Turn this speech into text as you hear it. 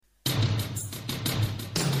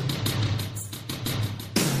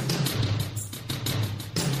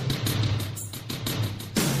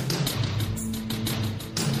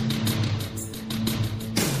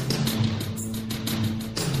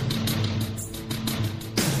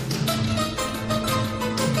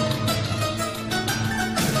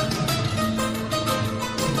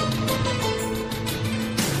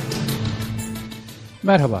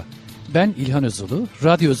Merhaba, ben İlhan OZULU.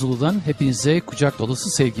 Radyo OZULU'dan hepinize kucak dolusu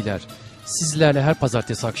sevgiler. Sizlerle her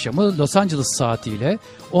pazartesi akşamı Los Angeles saatiyle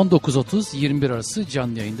 19.30-21 arası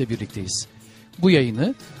canlı yayında birlikteyiz. Bu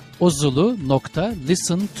yayını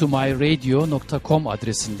ozulu.listentomyradio.com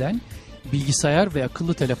adresinden bilgisayar ve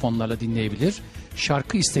akıllı telefonlarla dinleyebilir,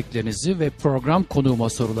 şarkı isteklerinizi ve program konuğuma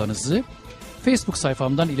sorularınızı Facebook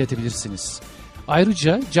sayfamdan iletebilirsiniz.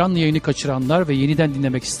 Ayrıca canlı yayını kaçıranlar ve yeniden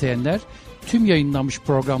dinlemek isteyenler tüm yayınlanmış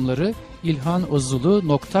programları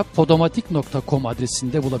ilhanozulu.podomatik.com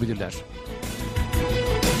adresinde bulabilirler.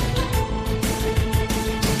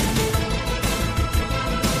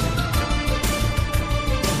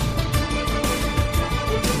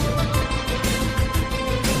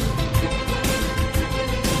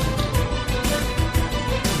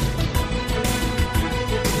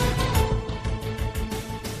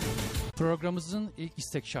 Programımızın ilk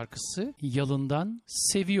istek şarkısı Yalın'dan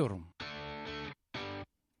Seviyorum.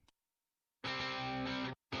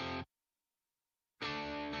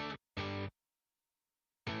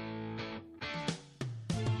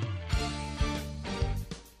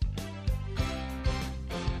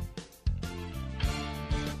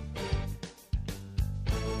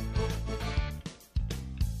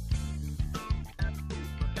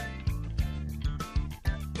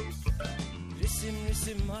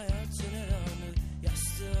 Resim hayatın her anı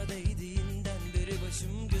yastığa değdiğinden beri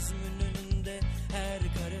başım gözümün önünde her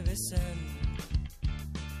kare ve sen.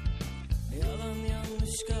 Yalan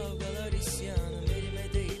yanlış kavgalar isyanım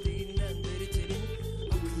elime değdiğinden beri tenin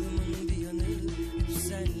aklımın bir yanı hep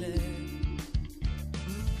senle.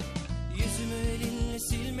 Yüzümü elinle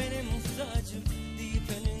silmene muhtacım deyip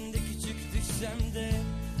önünde küçük düşsem de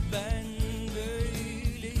ben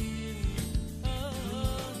böyleyim.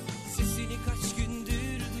 Sesini kaç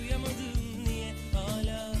gündür duyamadım, niye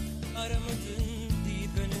hala aramadın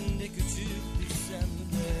deyip önünde küçük düşsem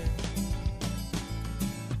de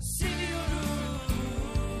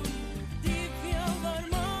seviyorum deyip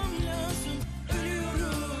yalvarmam lazım,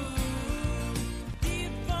 ölüyorum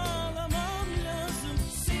deyip ağlamam lazım,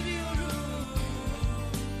 seviyorum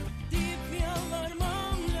deyip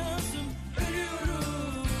yalvarmam lazım,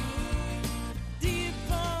 ölüyorum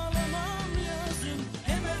deyip ağlamam lazım.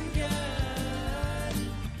 Hemen gel,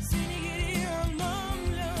 seni geri almam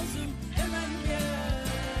lazım. Hemen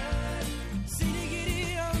gel, seni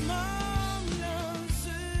geri almam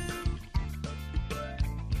lazım.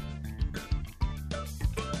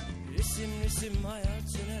 Resim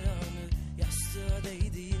hayatın her anı yastığa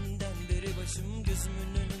değdiğinden beri başım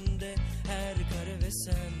gözümün önünde her kare ve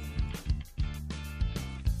sen.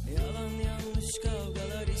 Yalan yanlış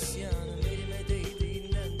kavgalar isyanım elime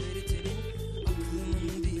değdiğinden beri tenin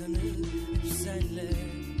aklımın bir yanı hep senle.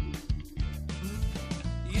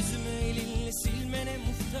 Yüzümü elinle silmene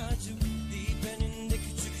muhtacım deyip önünde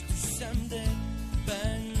küçük düşsem de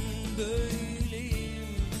ben böyleyim.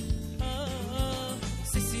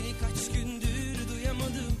 Sesini kaç gündür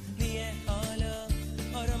duyamadım, niye hala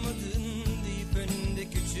aramadın deyip önünde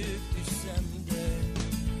küçük düşsem de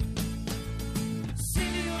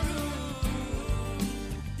seviyorum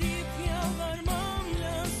deyip yalvarmam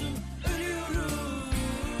lazım, ölüyorum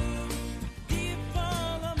deyip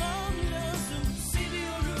ağlamam lazım,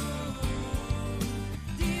 seviyorum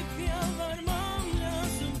deyip yalvarmam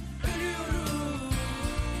lazım, ölüyorum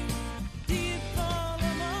deyip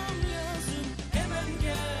ağlamam lazım. Hemen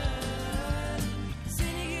gel,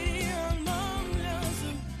 seni geri almam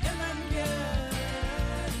lazım. Hemen gel,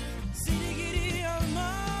 seni geri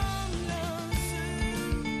almam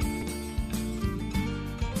lazım.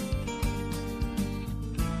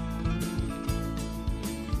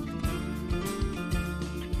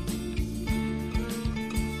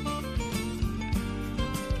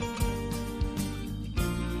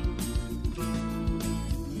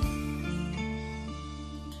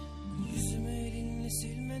 Yüzümü elinle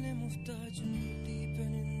silmene muhtacım deyip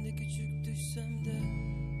önünde küçük düşsem de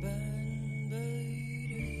ben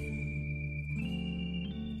böyleyim.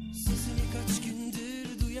 Sesini kaç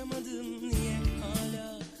gündür duyamadım, niye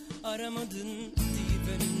hala aramadın deyip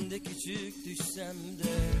önünde küçük düşsem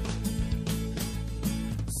de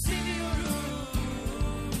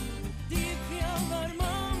seviyorum deyip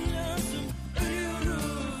yalvarmam lazım,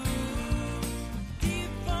 ölüyorum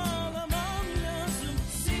deyip ağlamam lazım,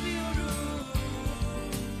 seviyorum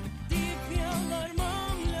deyip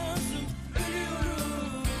yalvarmam lazım,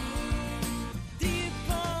 ölüyorum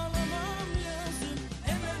deyip ağlamam lazım.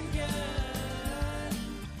 Hemen gel,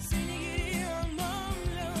 seni geri almam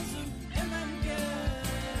lazım. Hemen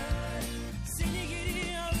gel, seni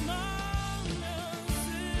geri almam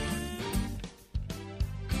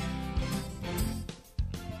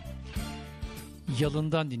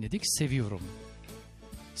Yalın'dan dinledik Seviyorum.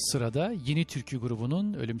 Sırada Yeni Türkü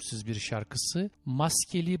grubunun ölümsüz bir şarkısı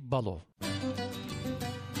Maskeli Balo.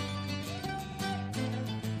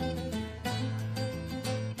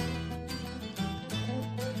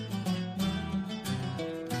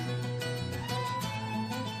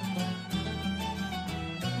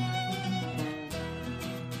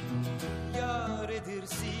 Yaredir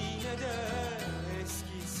sinede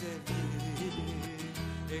eski sevgili,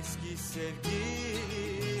 eski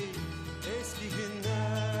sevgili, eski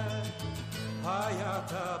günler.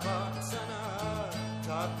 Hayata baksana,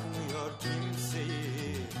 takmıyor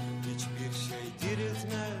kimseyi, hiçbir şey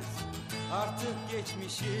diriltmez artık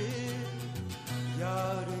geçmişi.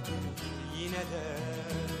 Yaredir yine de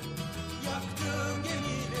yaktığım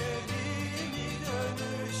gemilerimi,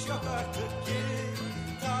 dönüş yok artık geri.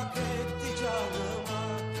 Tak etti canıma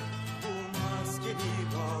bu maskeli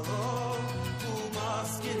balo, bu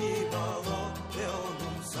maskeli balo ve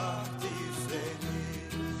onun sahte yüzleri.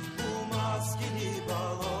 Bu maskeli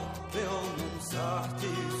balo ve onun sahte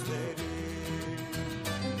yüzleri.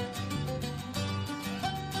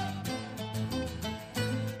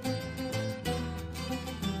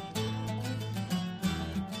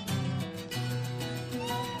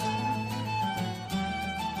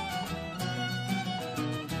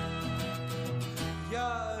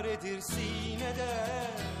 Yaredir sinede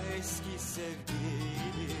eski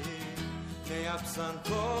sevgili, ne yapsan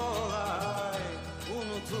kolay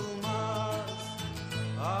unutulmaz.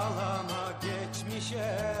 Ağlama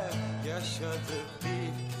geçmişe, yaşadık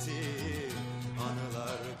bitti.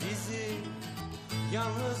 Anılar bizi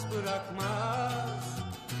yalnız bırakmaz.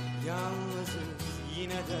 Yalnızız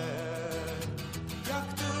yine de.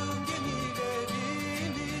 Yaktığım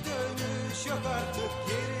gemilerimi, dönüş yok artık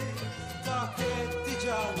geri. Tak etti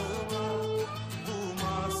canıma bu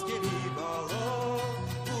maskeli balo,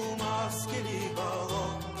 bu maskeli balo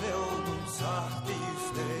ve onun sahte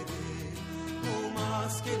yüzleri. Bu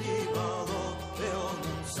maskeli balo ve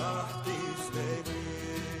onun sahte yüzleri.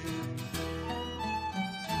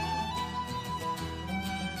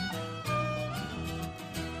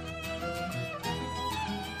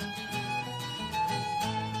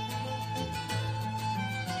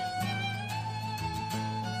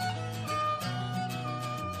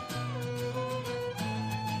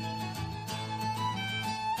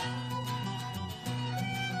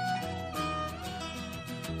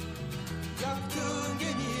 Yaktığım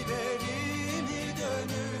gemilerimi,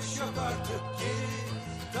 dönüş yok artık geri.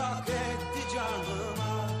 Tak etti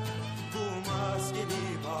canıma bu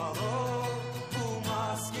maskeli balo, bu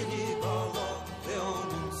maskeli balo ve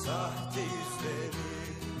onun sahte yüzleri.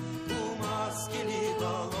 Bu maskeli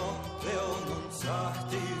balo ve onun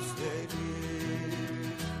sahte yüzleri.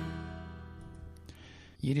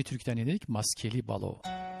 Yeni Türk'ten dinledik Maskeli Balo.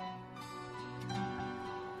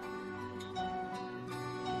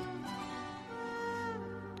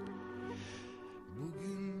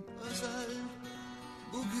 Bugün özel,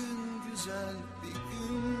 bugün güzel bir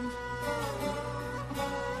gün.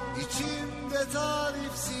 İçimde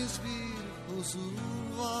tarifsiz bir huzur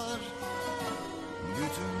var.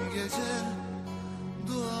 Bütün gece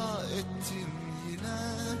dua ettim yine.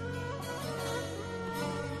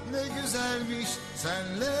 Ne güzelmiş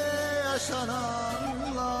senle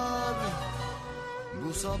yaşananlar.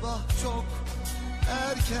 Bu sabah çok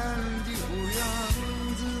erkendi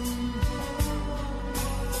uyandım.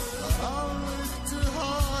 Karanlıktı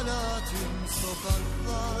hala tüm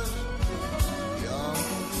sokaklar.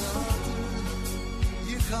 Yağmur yağdı,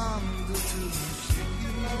 yıkandı tüm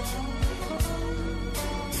şehir.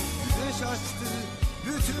 Güneş açtı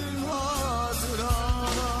bütün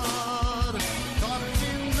hatıralar.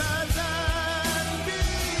 Takvimlerden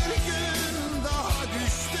bir gün daha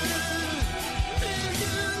düştü. Bir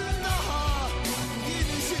gün daha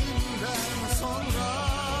gidişinden sonra.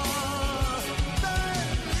 Ben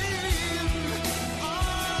iyiyim,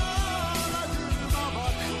 ağladığıma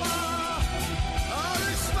bakma.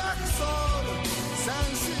 Alışmak zor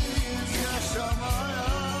sensiz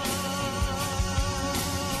yaşamaya.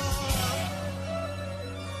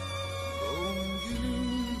 Doğum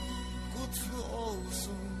günün kutlu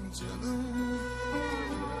olsun canım.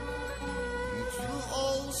 Mutlu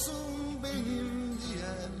olsun benim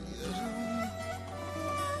diğer yarım.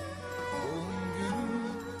 Doğum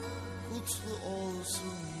günün kutlu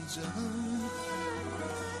olsun canım.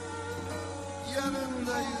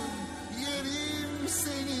 Yanındayım, yerim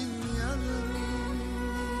senin yanın.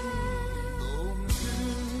 Doğum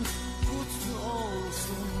günün kutlu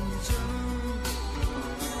olsun canım.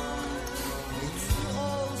 Mutlu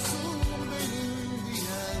olsun benim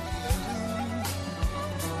diğer yarım.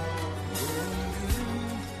 Doğum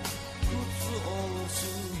günün kutlu olsun.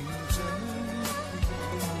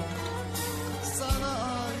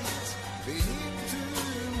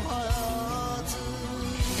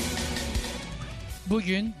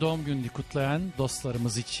 Bugün doğum gününü kutlayan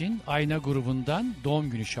dostlarımız için Ayna grubundan doğum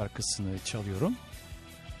günü şarkısını çalıyorum.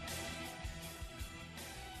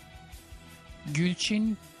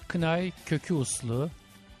 Gülçin Kınay Kökü Uslu,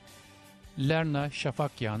 Lerna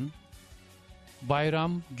Şafakyan,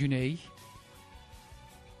 Bayram Güney,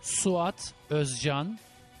 Suat Özcan,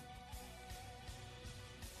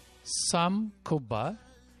 Sam Kubba,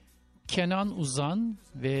 Kenan Uzan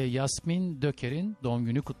ve Yasmin Döker'in doğum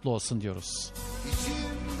günü kutlu olsun diyoruz.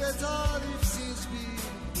 İçimde tarifsiz bir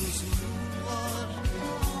huzur var.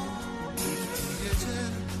 Bir gece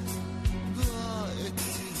dua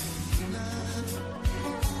ettim yine.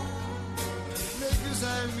 Ne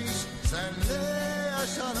güzelmiş senle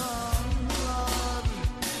yaşananlar.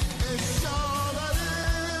 Eşyaları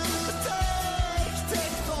tek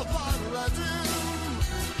tek toparladım.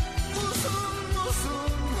 Uzun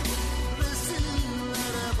uzun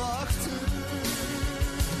resimlere baktım.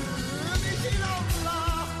 İki damla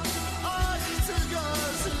aktı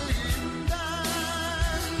gözlerimden.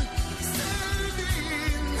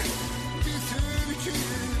 Sevdiğin bir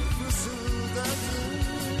türküyü fısıldadım.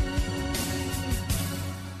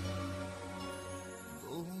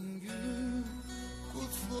 Doğum günün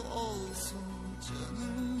kutlu olsun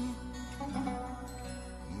canım.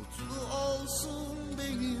 Mutlu olsun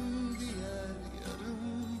benim diğer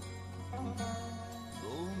yarım.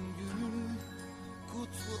 Doğum günün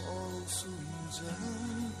kutlu olsun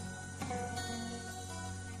canım.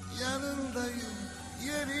 Yanındayım,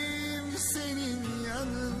 yerim senin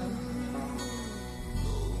yanın.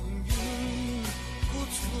 Doğum günün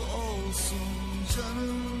kutlu olsun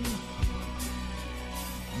canım.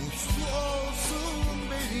 Mutlu olsun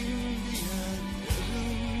benim diğer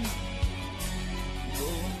yarım.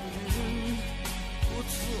 Doğum günün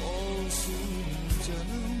kutlu olsun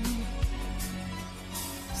canım.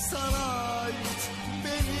 Sana ait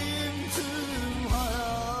benim tüm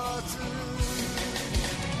hayatım.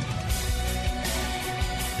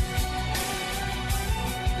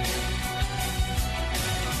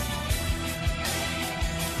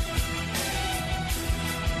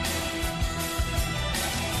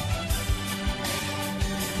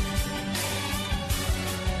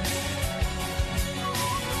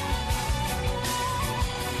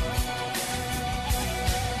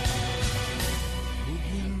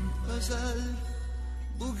 Bugün özel,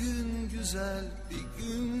 bugün güzel bir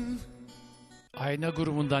gün. Ayna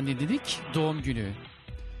grubundan dinledik doğum günü.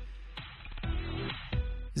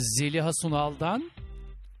 Zeliha Sunal'dan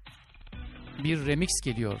bir remix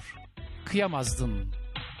geliyor. Kıyamazdın.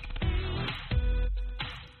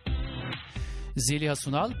 Zeliha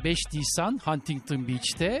Sunal 5 Nisan Huntington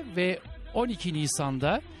Beach'te ve 12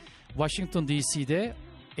 Nisan'da Washington DC'de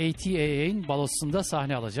ATAA'nin balosunda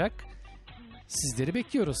sahne alacak. Sizleri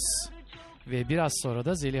bekliyoruz. Ve biraz sonra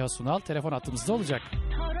da Zeliha Sunal telefon hattımızda olacak.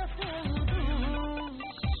 Taraf oldum.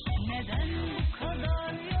 Neden bu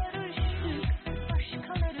kadar yarıştık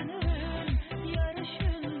başkalarının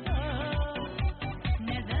yarışında?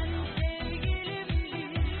 Neden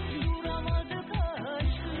sevgilim duramadık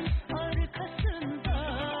aşkın arkasında?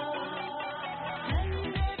 Sen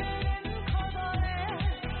de benim kadar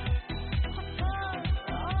hata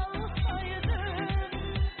alsaydın,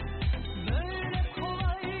 böyle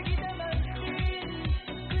kolay gidemezsin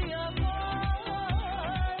kıyamam.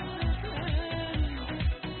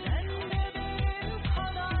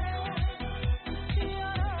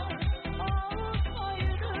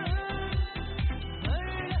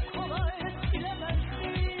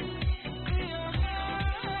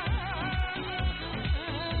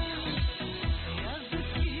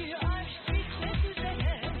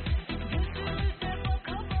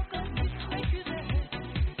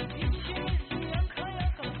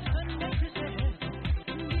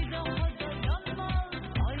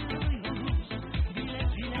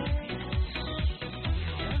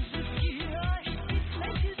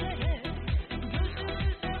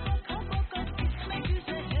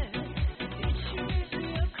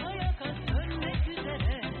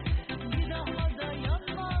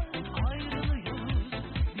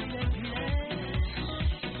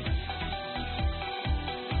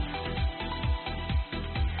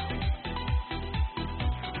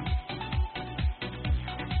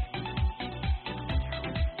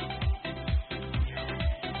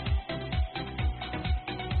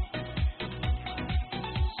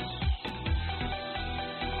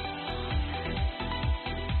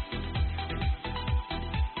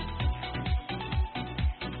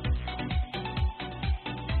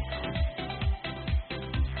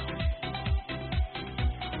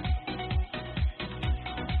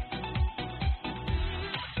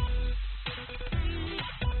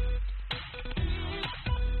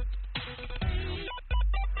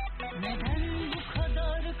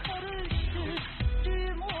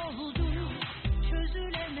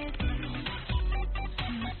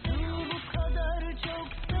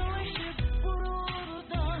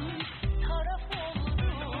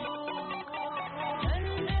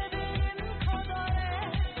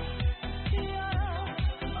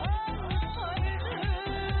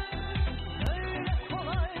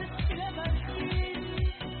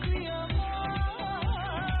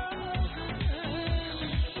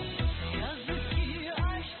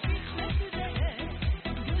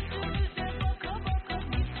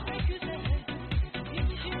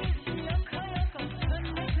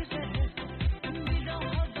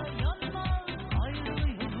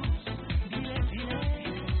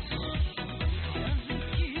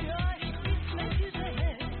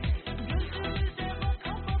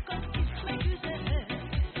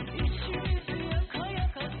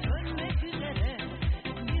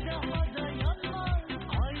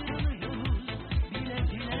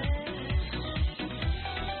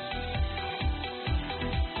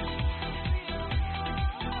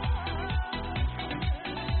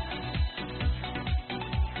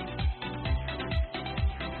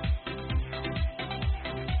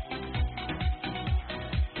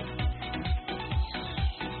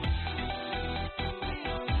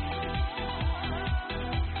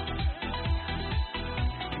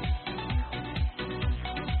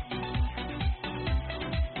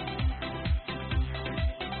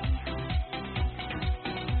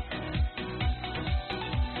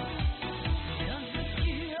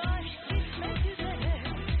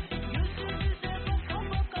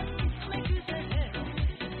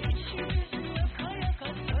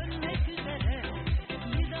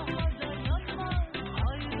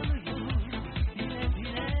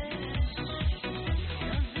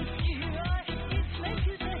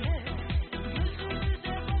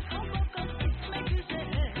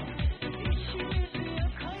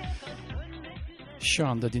 Şu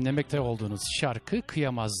anda dinlemekte olduğunuz şarkı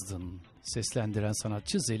Kıyamazdın. Seslendiren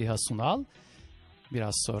sanatçı Zeliha Sunal.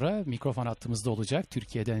 Biraz sonra mikrofon hattımızda olacak.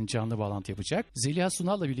 Türkiye'den canlı bağlantı yapacak. Zeliha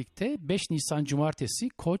Sunal'la birlikte 5 Nisan Cumartesi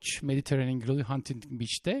Koç Mediterranean Grill Huntington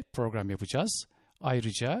Beach'te program yapacağız.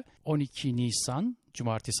 Ayrıca 12 Nisan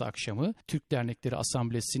Cumartesi akşamı Türk Dernekleri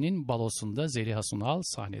Asamblesi'nin balosunda Zeliha Sunal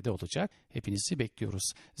sahnede olacak. Hepinizi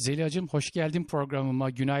bekliyoruz. Zeliha'cığım hoş geldin programıma.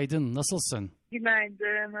 Günaydın. Nasılsın?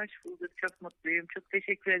 Günaydın, hoş bulduk. Çok mutluyum. Çok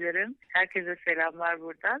teşekkür ederim. Herkese selamlar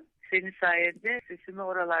buradan. Senin sayende sesimi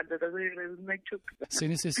oralarda da duyurabilmek çok güzel.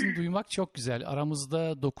 Senin sesini duymak çok güzel.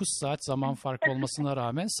 Aramızda 9 saat zaman farkı olmasına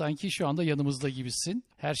rağmen sanki şu anda yanımızda gibisin.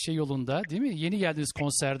 Her şey yolunda değil mi? Yeni geldiniz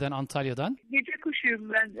konserden, Antalya'dan. Gece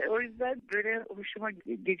kuşuyum ben de. O yüzden böyle hoşuma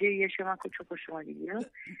gidiyor. Geceyi yaşamak çok hoşuma gidiyor.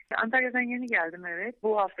 Antalya'dan yeni geldim, evet.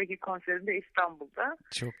 Bu haftaki konserimde İstanbul'da.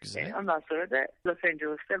 Çok güzel. Ondan sonra da Los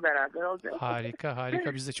Angeles'ta beraber olacağız. Harika,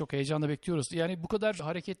 harika. Biz de çok heyecanla bekliyoruz. Yani bu kadar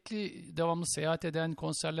hareketli, devamlı seyahat eden,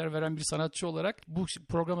 konserler veren bir sanatçı olarak bu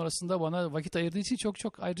program arasında bana vakit ayırdığı için çok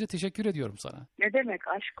çok ayrıca teşekkür ediyorum sana. Ne demek,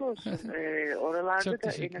 aşk olsun. Oralarda Çok da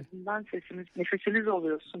teşekkür. en azından sesimiz, nefesimiz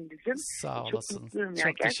oluyorsun bizim. Sağ Çok olasın. mutluyum ya,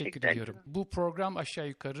 Çok teşekkür gerçekten. ediyorum. Bu program aşağı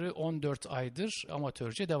yukarı 14 aydır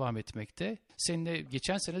amatörce devam etmekte. Seninle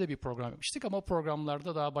geçen sene de bir program yapmıştık ama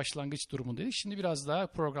programlarda daha başlangıç durumundaydık. Şimdi biraz daha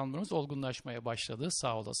programlarımız olgunlaşmaya başladı.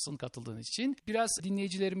 Sağ olasın katıldığın için. Biraz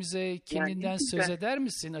dinleyicilerimize kendinden güzel. söz eder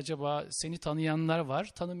misin acaba? Seni tanıyanlar var,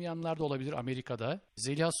 tanımayanlar da olabilir Amerika'da.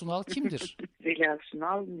 Zeliha Sunal kimdir? Zeliha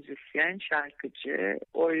Sunal müzisyen, şarkıcı,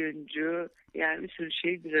 oyuncu, yani bir sürü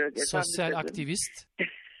şey bir arada. Sosyal aktivist.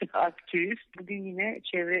 Aktivist. Bugün yine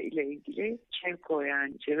çevre ile ilgili ÇEVKO,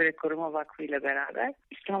 yani Çevre Koruma Vakfı ile beraber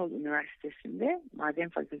İstanbul Üniversitesi'nde Maden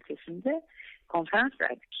Fakültesi'nde konferans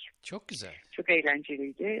verdik. Çok güzel. Çok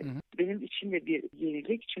eğlenceliydi. Hı hı. Benim için de bir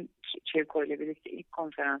yenilik. Çünkü ÇEVKO ile birlikte ilk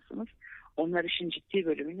konferansımız. Onlar işin ciddi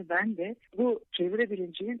bölümünü, ben de bu çevre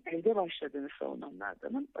bilincinin evde başladığını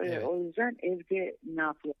savunanlardanım. Evet. O yüzden evde ne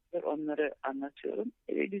yapıyorlar onları anlatıyorum.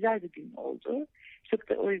 Güzel bir gün oldu. Çok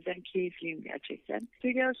da o yüzden keyifliyim gerçekten.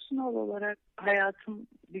 Zeliha Sunal olarak hayatım,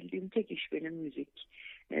 bildiğim tek iş benim müzik.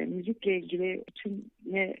 Müzikle ilgili bütün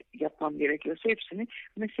ne yapmam gerekiyorsa hepsini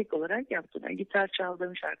meslek olarak yaptım. Yani gitar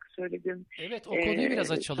çaldım, şarkı söyledim. Evet, o konuyu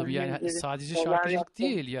biraz açalım. Yani sadece şarkıcılık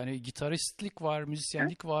değil, yani gitaristlik var,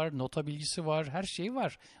 müzisyenlik var, nota bilgisi var, her şey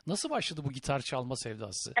var. Nasıl başladı bu gitar çalma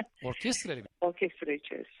sevdası? Orkestra ile mi? Orkestra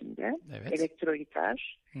içerisinde, Evet. elektro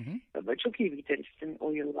gitar. Hı hı. Ben çok iyi bir gitaristim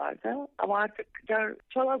o yıllarda ama artık gitar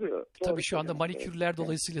çalamıyor. Tabii şu anda Doğru manikürler söylüyorsun.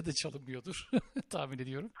 dolayısıyla da çalınmıyordur tahmin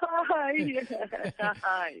ediyorum. Hayır,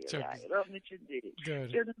 hayır, Çok hayır, onun için değil. Doğru.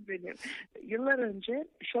 Canım benim. Yıllar önce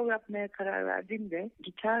şov yapmaya karar verdiğimde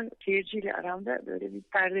gitar seyirciyle aramda böyle bir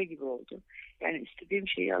perde gibi oldu. Yani istediğim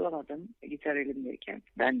şeyi alamadım gitar elimdeyken.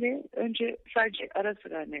 Ben de önce sadece ara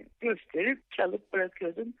sıra hani gösterip çalıp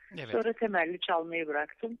bırakıyordum. Evet. Sonra temelli çalmayı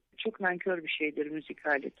bıraktım. Çok nankör bir şeydir müzik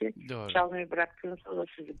aleti. Doğru. Çalmayı bıraktığınız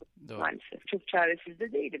olasılığı Doğru. maalesef. Çok çaresiz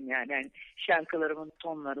de değilim yani şarkılarımın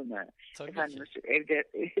tonlarını, Tabii efendim, ki. evde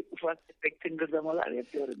ufak tefek tıngırdamalar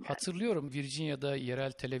yapıyorum yani. Hatırlıyorum, Virginia'da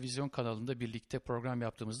yerel televizyon kanalında birlikte program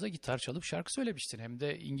yaptığımızda gitar çalıp şarkı söylemiştin. Hem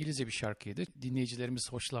de İngilizce bir şarkıydı. Dinleyicilerimiz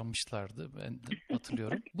hoşlanmışlardı. Ben de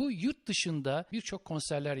hatırlıyorum. Bu yurt dışında birçok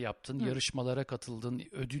konserler yaptın, yarışmalara katıldın,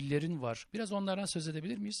 ödüllerin var. Biraz onlardan söz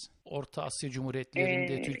edebilir miyiz? Orta Asya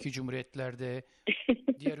Cumhuriyetlerinde, Türkiye Cumhuriyetlerde,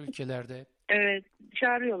 diğer ülkelerde. Evet,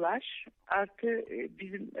 çağırıyorlar. Artı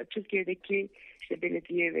bizim Türkiye'deki işte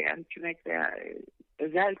belediye veya hükümet veya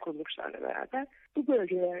özel kuruluşlarla beraber bu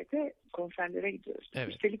bölgelerde konserlere gidiyoruz. Evet.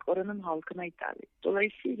 Üstelik oranın halkına hitap ediyor.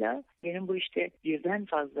 Dolayısıyla benim bu işte birden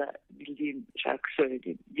fazla bildiğim şarkı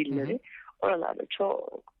söylediğim dilleri oralarda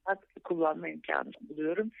çok kullanma imkanı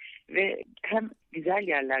buluyorum ve hem güzel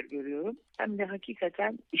yerler görüyorum hem de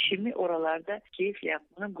hakikaten işimi oralarda keyifle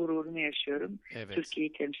yapmanın gururunu yaşıyorum. Evet.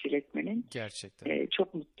 Türkiye'yi temsil etmenin. Gerçekten.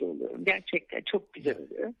 Çok mutlu oluyorum. Gerçekten çok güzel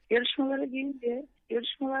oluyor. Yarışmalara gelince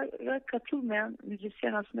yarışmalara katılmayan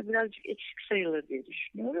müzisyen aslında birazcık eksik sayılır diye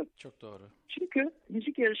düşünüyorum. Çok doğru. Çünkü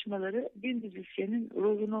müzik yarışmaları bir müzisyenin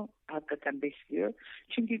ruhunu hakikaten besliyor.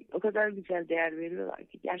 Çünkü o kadar güzel değer veriyorlar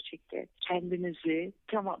ki gerçekten kendinizi,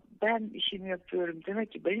 tamam ben işimi yapıyorum,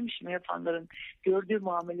 demek ki benim işimi yapanların gördüğü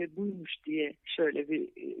muamele buymuş diye şöyle bir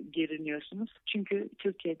geriniyorsunuz. Çünkü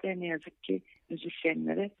Türkiye'de ne yazık ki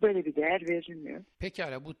müzisyenlere böyle bir değer verilmiyor.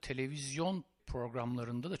 Pekala, bu televizyon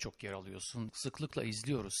programlarında da çok yer alıyorsun. Sıklıkla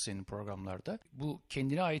izliyoruz senin programlarda. Bu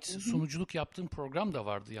kendine ait sunuculuk yaptığın program da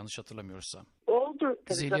vardı yanlış hatırlamıyorsam. Oldu oldu.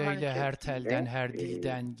 Tabii Zeliha zaman ile her içerisinde. telden, her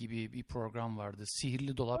dilden gibi bir program vardı.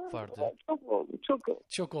 Sihirli Dolap vardı. Çok oldu, çok oldu.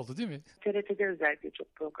 Çok oldu değil mi? TRT'de özellikle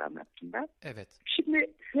çok program yaptım ben. Evet.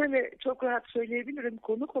 Şimdi şöyle çok rahat söyleyebilirim.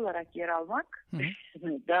 Konuk olarak yer almak Hı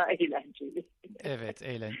daha eğlenceli. Evet,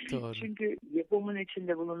 doğru. Çünkü yapımın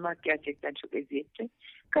içinde bulunmak gerçekten çok eziyetli.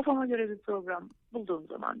 Kafama göre bir program bulduğum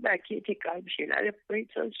zaman belki tekrar bir şeyler yapmaya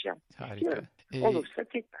çalışacağım. Harika. İstiyorum. Olursa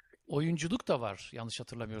tekrar. Oyunculuk da var yanlış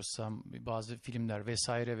hatırlamıyorsam. Bazı filmler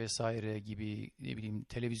vesaire vesaire gibi ne bileyim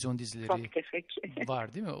televizyon dizileri Ufak tefek.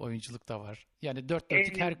 var değil mi? Oyunculuk da var. Yani dört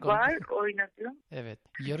dörtlük her konu. Var, oynadım. Evet.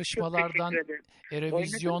 Çok Yarışmalardan teşekkür ederim.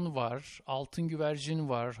 Erevizyon var, Altın Güvercin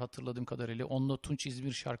var hatırladığım kadarıyla. Onunla Tunç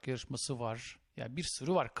İzmir şarkı yarışması var. Yani bir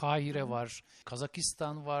sürü var. Kahire var,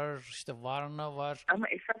 Kazakistan var, işte Varna var. Ama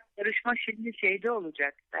esas yarışma şimdi şeyde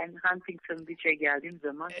olacak. Ben Huntington Beach'e geldiğim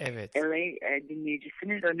zaman Evet. LA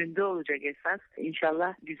dinleyicisinin önünde olacak esas.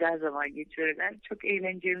 İnşallah güzel zaman geçirirler. Çok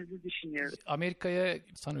eğleneceğimizi düşünüyorum. Amerika'ya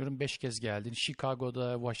sanıyorum 5 kez geldin.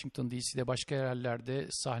 Chicago'da, Washington DC'de, başka yerlerde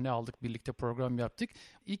sahne aldık, birlikte program yaptık.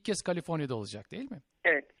 İlk kez Kaliforniya'da olacak değil mi?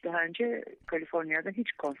 Evet, daha önce Kaliforniya'da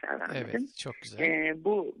hiç konser vermedim. Evet, çok güzel.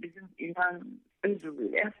 Bu bizim İlhan OZULU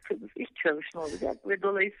ile yaptığımız ilk çalışma olacak ve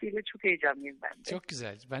dolayısıyla çok heyecanlıyım ben de. Çok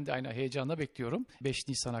güzel. Ben de aynı heyecanla bekliyorum 5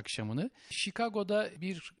 Nisan akşamını. Chicago'da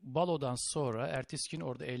bir balodan sonra ertesi gün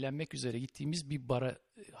orada eğlenmek üzere gittiğimiz bir bara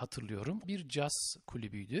hatırlıyorum. Bir caz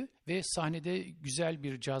kulübüydü ve sahnede güzel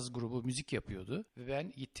bir caz grubu müzik yapıyordu. Ve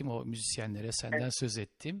ben gittim o müzisyenlere, senden söz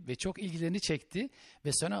ettim ve çok ilgilerini çekti. Ve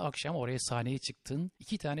sonra akşam oraya sahneye çıktın.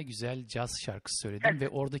 2 tane güzel caz şarkısı söyledin ve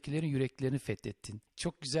oradakilerin yüreklerini fethettin.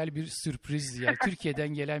 Çok güzel bir sürprizdi. Yani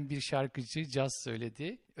Türkiye'den gelen bir şarkıcı caz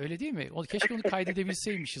söyledi. Öyle değil mi? Keşke onu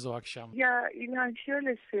kaydedebilseymişiz o akşam. Ya İlhan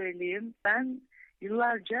şöyle söyleyeyim. Ben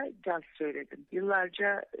yıllarca caz söyledim.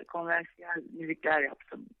 Yıllarca konversiyel müzikler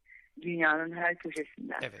yaptım. Dünyanın her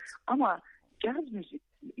köşesinden. Evet. Ama caz müzik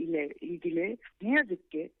ile ilgili ne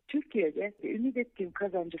yazık ki Türkiye'de ümit ettiğim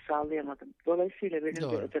kazancı sağlayamadım. Dolayısıyla benim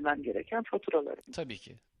Doğru. de ödemem gereken faturalarım. Tabii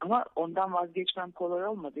ki. Ama ondan vazgeçmem kolay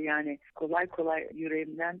olmadı. Yani kolay kolay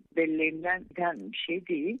yüreğimden, belleğimden giden bir şey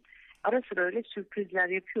değil. Ara sıra öyle sürprizler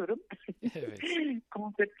yapıyorum. Evet.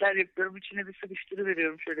 Konseptler yapıyorum. İçine bir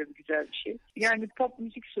sıkıştırıveriyorum şöyle bir güzel bir şey. Yani pop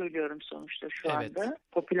müzik söylüyorum sonuçta şu Evet. anda.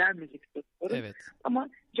 Popüler müzik söylüyorum. Evet. Ama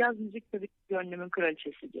caz müzik tabii ki gönlümün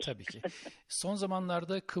kraliçesidir. Tabii ki. Son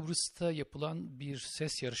zamanlarda Kıbrıs'ta yapılan bir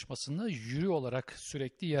ses yarışmasında jüri olarak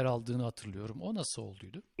sürekli yer aldığını hatırlıyorum. O nasıl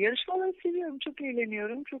olduydu? Yarışmaları seviyorum. Çok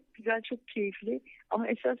eğleniyorum. Çok güzel, çok keyifli. Ama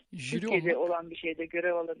esas Jüri Türkiye'de olmak- olan bir şeyde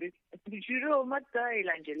görev alabilir. Jüri olmak daha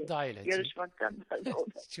eğlenceli. Daha eğlenceli. Yarışmaktan daha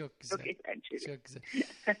Çok güzel. çok eğlenceli. Çok güzel.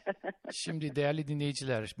 Şimdi değerli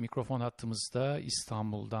dinleyiciler, mikrofon hattımızda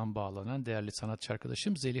İstanbul'dan bağlanan değerli sanatçı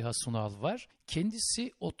arkadaşım Zeliha Sunal var.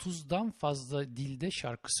 Kendisi 30'dan fazla dilde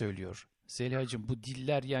şarkı söylüyor. Zeliha'cığım, bu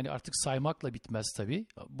diller yani artık saymakla bitmez tabii.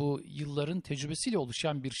 Bu yılların tecrübesiyle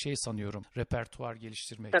oluşan bir şey sanıyorum, repertuar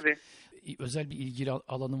geliştirmek. Tabii. Özel bir ilgili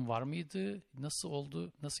alanın var mıydı? Nasıl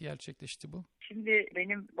oldu? Nasıl gerçekleşti bu? Şimdi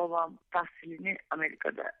benim babam tahsilini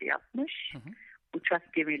Amerika'da yapmış. Hı hı.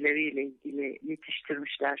 Uçak gemileriyle ilgili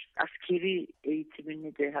yetiştirmişler. Askeri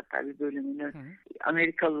eğitimini de hatta bir bölümünü Hı hı.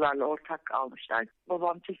 Amerikalılarla ortak almışlar.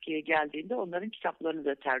 Babam Türkiye'ye geldiğinde onların kitaplarını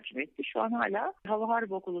da tercüme etti. Şu an hala Hava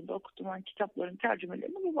Harp Okulu'nda okutulan kitapların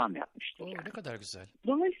tercümelerini babam yapmıştı. Oo, Yani. ne kadar güzel.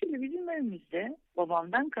 Dolayısıyla bizim evimizde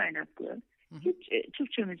babamdan kaynaklı hiç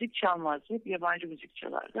Türkçe müzik çalmazdı. Hep yabancı müzik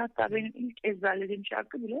çalardı. Hatta benim ilk ezberlediğim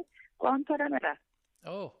şarkı bile Guantanamera.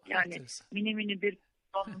 Oh, Yani enteresan. mini mini bir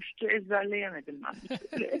olmuştu, ezberleyemedim ben.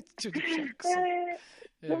 Çocuk şarkısı. Evet.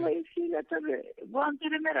 Dolayısıyla tabii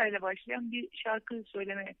Guantanamera ile başlayan bir şarkı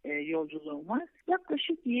söyleme yolculuğum var.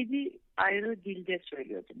 Yaklaşık 7 ayrı dilde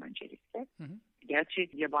söylüyordum öncelikle. Hı hı. Gerçi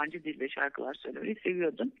yabancı dilde şarkılar söylemeyi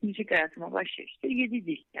seviyordum. Müzik hayatıma başladı işte 7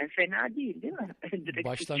 dil. Yani fena değil mi? Direkt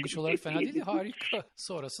Başlangıç olarak fena değil, harika.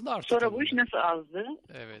 Sonrasında artık. Sonra bu iş nasıl azdı?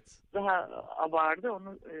 Evet. Daha abardı,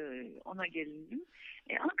 ona gelindim.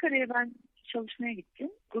 Ankara'ya ben çalışmaya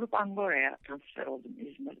gittim. Grup Angora'ya transfer oldum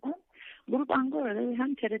İzmir'den. Grup Angora'da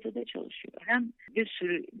hem TRT'de çalışıyor hem bir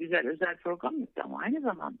sürü güzel özel program yaptı ama aynı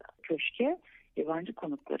zamanda köşke yabancı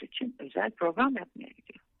konuklar için özel program yapmaya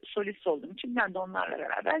gidiyor. Solist olduğum için ben de onlarla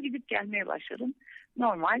beraber gidip gelmeye başladım.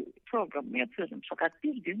 Normal programımı yapıyordum. Fakat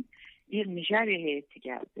bir gün bir Nijerya heyeti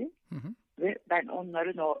geldi. Hı hı. Ve ben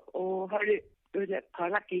onların o hani böyle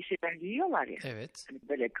parlak giysiler giyiyorlar ya. Evet. Hani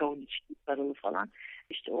böyle kavun içi sarılı falan.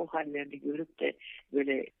 İşte o hallerini görüp de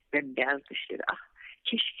böyle bembeyaz dişleri, ah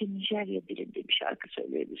keşke Nijerya dilinde bir şarkı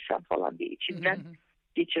söyleyebilsem falan diye içimden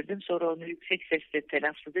geçirdim. Sonra onu yüksek sesle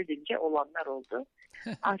telaffuz edince olanlar oldu.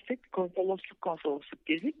 Artık konsolosluk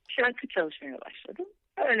gezip şarkı çalışmaya başladım.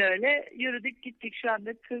 Öyle öyle yürüdük gittik. Şu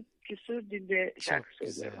anda 40 küsur dilde şarkı Çok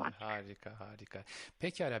güzel, söylüyorum artık. harika.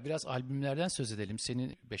 Pekala, biraz albümlerden söz edelim.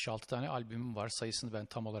 Senin 5-6 tane albümün var, sayısını ben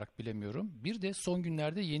tam olarak bilemiyorum. Bir de son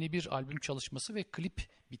günlerde yeni bir albüm çalışması ve klip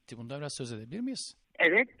bitti. Bundan biraz söz edebilir miyiz?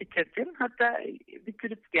 Evet bitirdim. Hatta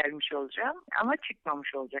bitirip gelmiş olacağım ama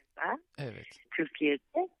çıkmamış olacak daha. Evet.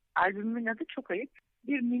 Türkiye'de. Albümün adı Çok Ayıp.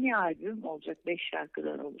 Bir mini albüm olacak 5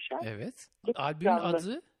 şarkıdan oluşan. Evet. Çok Albümün canlı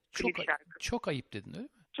adı klip şarkı. çok ayıp dedin, öyle mi?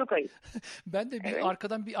 Çok ayıp. Ben de bir Evet.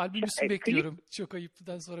 arkadan bir albüm isim Klip. bekliyorum. Çok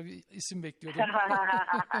ayıptan sonra bir isim bekliyordum.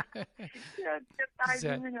 Güzel.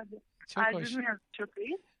 Albümün adı. Çok hoş. Albümün adı Çok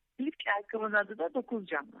Ayıp. Klip şarkımın adı da 9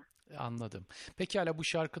 Canlı. Anladım. Pekala, bu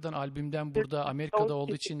şarkıdan, albümden burada Amerika'da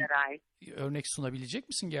olduğu için örnek sunabilecek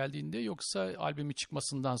misin geldiğinde, yoksa albümü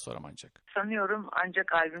çıkmasından sonra mı ancak? Sanıyorum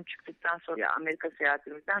ancak albüm çıktıktan sonra, Amerika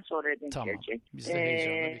seyahatimizden sonra denk Tamam. gelecek. Biz de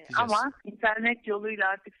heyecanla bekleyeceğiz. Ama internet yoluyla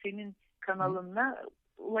artık senin kanalınla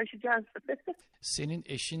ulaşacağız. Senin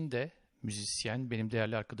eşin de müzisyen, benim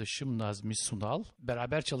değerli arkadaşım Nazmi Sunal.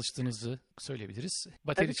 Beraber çalıştığınızı söyleyebiliriz.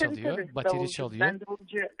 Bateri çalıyor, tabii. bateri Davulcu. çalıyor. Ben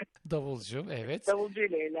davulcu. Davulcu, evet. Davulcu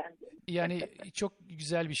ile eğlendim. Yani çok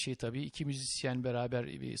güzel bir şey tabii. İki müzisyen beraber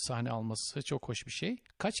bir sahne alması çok hoş bir şey.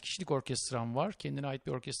 Kaç kişilik orkestran var? Kendine ait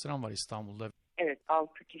bir orkestran var İstanbul'da. Evet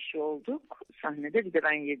 6 kişi olduk sahnede, bir de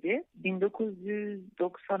ben 7.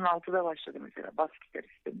 1996'da başladım mesela bas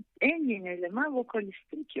gitaristim. En yeni eleman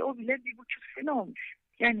vokalistim ki o bile 1,5 sene olmuş.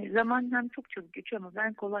 Yani zaman hem çok çabuk geçiyor ama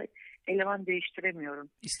ben kolay eleman değiştiremiyorum.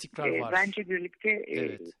 İstikrar var. Bence birlikte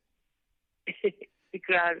Evet.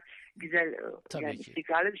 istikrar güzel, Tabii yani ki.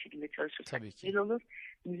 istikrarlı bir şekilde çalışırsak Tabii ki. güzel olur.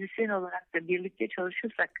 Müzisyen olarak da birlikte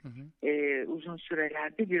çalışırsak uzun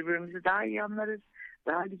sürelerde birbirimizi daha iyi anlarız.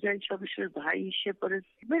 Daha güzel çalışırız, daha iyi iş yaparız.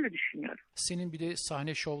 Böyle düşünüyorum. Senin bir de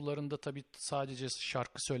sahne şovlarında tabii sadece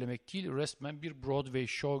şarkı söylemek değil, resmen bir Broadway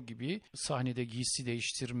show gibi sahnede giysi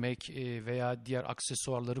değiştirmek veya diğer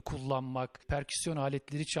aksesuarları kullanmak, perküsyon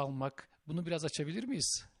aletleri çalmak. Bunu biraz açabilir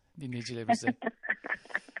miyiz dinleyicilerimize?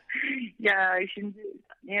 Ya şimdi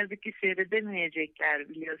ne yazık ki seyredemeyecekler,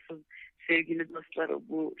 biliyorsun sevgili dostlar,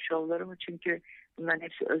 bu şovlarımı, çünkü bunların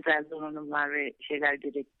hepsi özel donanımlar ve şeyler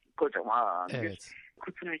gerek, kocaman Evet. bir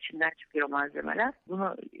kutunun içinden çıkıyor malzemeler.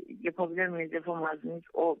 Bunu yapabilir miyiz, yapamaz mıyız?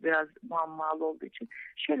 O biraz muammalı olduğu için.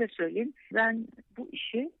 Şöyle söyleyeyim, ben bu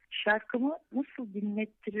işi şarkımı nasıl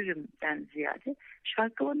dinlettiririmden ziyade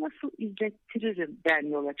şarkımı nasıl izlettiririmden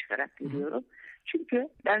yola çıkarak yürüyorum. Çünkü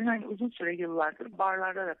ben hani uzun süre, yıllardır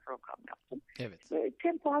barlarda da program yaptım. Evet. Ve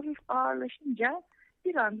tempo hafif ağırlaşınca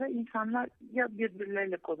bir anda insanlar ya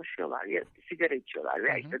birbirleriyle konuşuyorlar ya sigara içiyorlar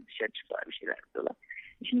veya işte dışarı çıkıyorlar, bir şeyler yapıyorlar.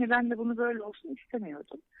 Şimdi ben de bunu böyle olsun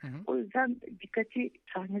istemiyordum. O yüzden dikkati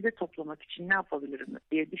sahnede toplamak için ne yapabilirim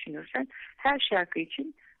diye düşünürsen her şarkı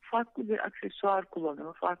için farklı bir aksesuar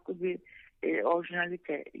kullanımı, farklı bir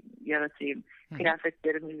orijinalite yaratayım.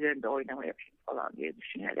 Kıyafetlerim üzerinde oynama yapayım falan diye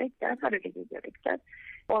düşünerekten, hareket ederekten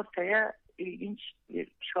ortaya ilginç bir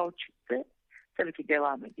show çıktı. Tabii ki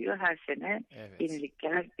devam ediyor. Her sene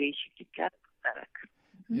yenilikler, değişiklikler tutarak.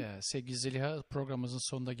 Sevgili Zeliha, programımızın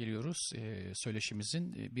sonuna geliyoruz.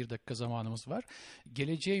 Söyleşimizin 1 dakika zamanımız var.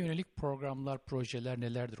 Geleceğe yönelik programlar, projeler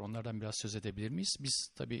nelerdir? Onlardan biraz söz edebilir miyiz?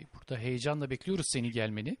 Biz tabii burada heyecanla bekliyoruz seni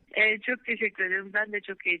gelmeni. Çok teşekkür ederim. Ben de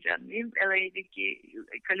çok heyecanlıyım. LA'deki,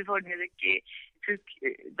 Kaliforniya'daki Türk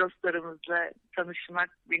dostlarımızla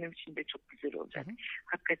tanışmak benim için de çok güzel olacak.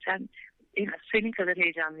 Hakikaten senin kadar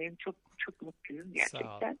heyecanlıyım. Çok çok mutluyum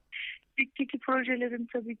gerçekten. İlk projelerim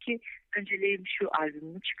tabii ki önceliğim şu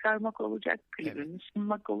albümümü çıkarmak olacak, klibimi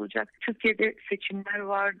sunmak olacak. Türkiye'de seçimler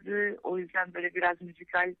vardı. O yüzden böyle biraz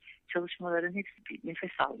müzikal çalışmaların hepsi bir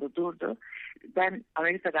nefes aldı, durdu. Ben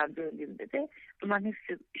Amerika'dan döndüğümde de bunların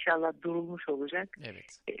hepsi inşallah durulmuş olacak.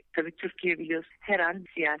 Tabii Türkiye biliyorsun her an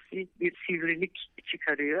siyasi bir sivrilik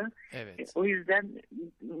çıkarıyor. O yüzden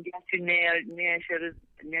gerçi ne yaşarız,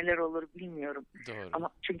 neler olur bilmiyorum. Doğru. Ama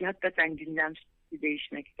çünkü hakikaten gündem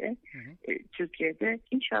değişmekte. Türkiye'de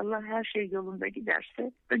inşallah her şey yolunda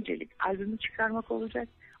giderse öncelik albümü çıkarmak olacak.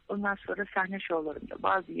 Ondan sonra sahne şovlarında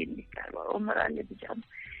bazı yenilikler var. Onları halledeceğim.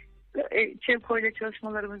 Çevko ile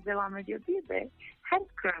çalışmalarımız devam ediyor. Bir de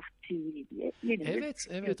Handcraft TV diye yeni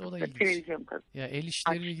Evet, o da ilginç. televizyon kanalı. Ya el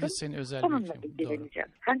işleriyle ilgili Açtım. senin özel Onunla bir ilgileneceğim.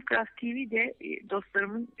 Handcraft TV de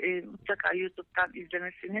dostlarımın mutlaka YouTube'dan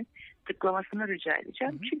izlemesini, tıklamasını rica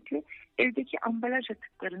edeceğim. Hı hı. Çünkü evdeki ambalaj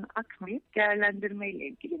atıklarını atmayıp değerlendirmeyle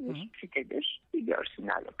ilgili bir sitedir. Bir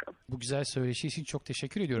görsünler bakalım. Bu güzel söyleşi için çok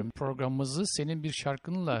teşekkür ediyorum. Programımızı senin bir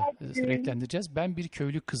şarkınla Evet. renklendireceğiz. Ben bir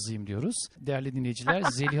köylü kızıyım diyoruz. Değerli dinleyiciler,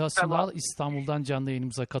 Zeliha Sunal İstanbul'dan canlı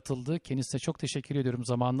yayınımıza katıldı. Kendisine çok teşekkür ediyorum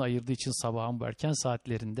zamanını ayırdığı için sabahın bu erken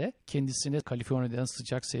saatlerinde. Kendisine Kaliforniya'dan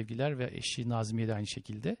sıcak sevgiler ve eşi Nazmiye de aynı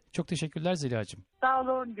şekilde. Çok teşekkürler Zeliha'cığım. Sağ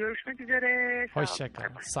olun. Görüşmek üzere. Sağ olun. Hoşça kal.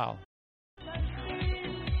 Bay bay. Sağ ol.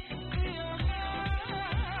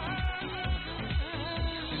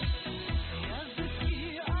 Yazık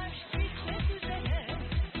ki aşk bitmek üzere,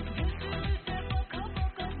 gözümüze baka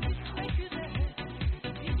baka bitmek üzere,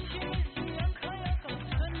 içimiz yaka yaka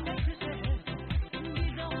sönmek üzere,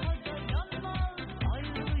 bir daha da yanmaz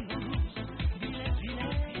ayrılıyoruz bile bile.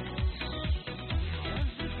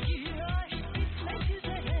 Yazık ki aşk bitmek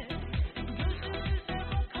üzere, gözümüze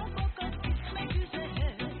baka baka bitmek üzere,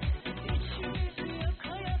 içimiz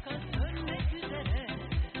yaka yaka sönmek üzere,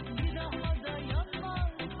 bir daha da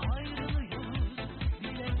yanmaz ayrılıyoruz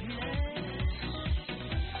bile bile.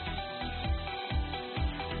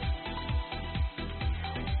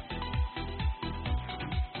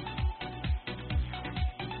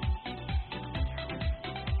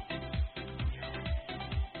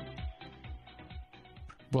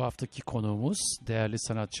 Bu haftaki konuğumuz değerli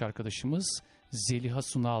sanatçı arkadaşımız Zeliha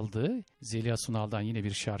Sunal'dı. Zeliha Sunal'dan yine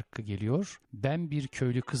bir şarkı geliyor. Ben bir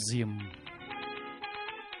köylü kızıyım.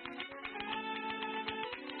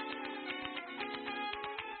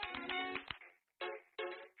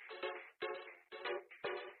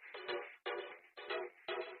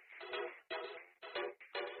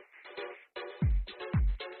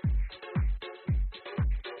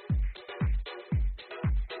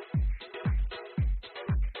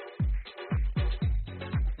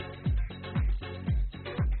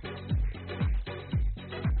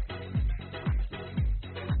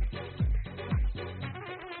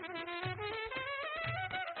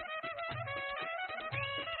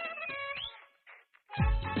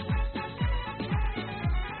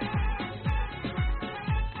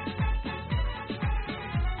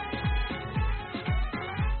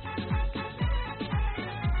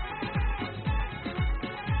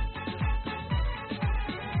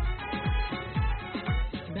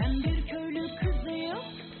 Ben bir köylü kızıyım,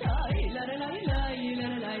 say la la lay lay la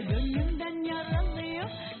la lay, gönlümden yaralıyım,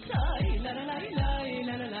 say la la lay lay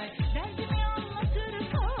la la lay, derdimi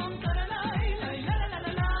anlatırsam tara lay lay la la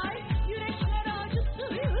la lay, yürekler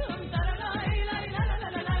acısıyım tara lay lay la la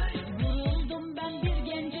la lay, vuruldum ben bir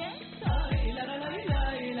gence, say la la lay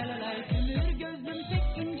lay la la lay, tümür gözüm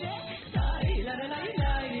pek ince, say la la lay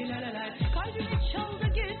lay la la lay, kalbimi çaldı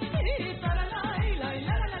gitti tara lay lay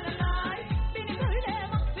la la la lay, beni böyle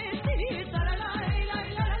mahvetti tara lay lay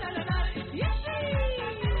la la la lay,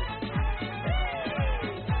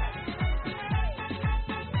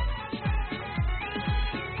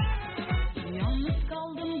 yalnız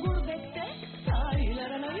kaldım gurbette, say la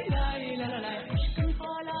la lay lay la la lay, aşkın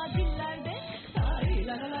hala dillerde, say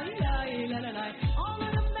la la lay lay la la lay,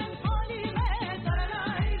 ağlarım ben halime tara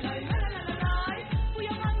lay lay la la la lay, bu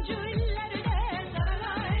yabancı illerde tara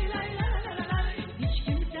lay lay la la la lay, hiç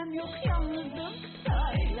kimsem yok yalnızım,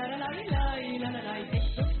 say la la lay lay la la lay,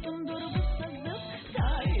 tek dostumdur bu sazım,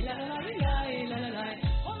 say la la lay lay la la lay,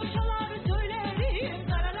 onu çalar söylerim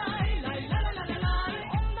tara lay lay la la la lay,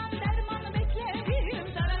 ondan derman beklerim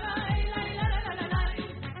tara lay lay la la la lay.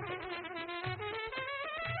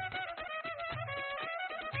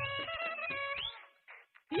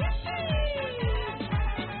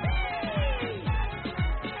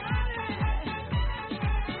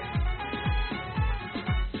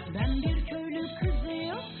 Ben bir köylü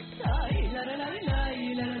kızıyım, say la la lay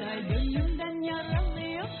lay la la lay, gönlümden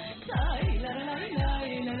yaralıyım, say la la lay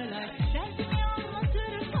lay la la lay, derdimi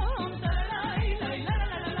anlatırsam tara lay lay la la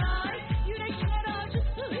la lay, yürekler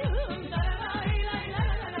acısıyım tara lay lay la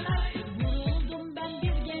la la lay, vuruldum ben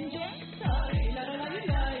bir gence, say la la lay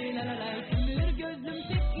lay la la lay, tümür gözüm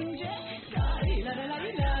pek ince, say la la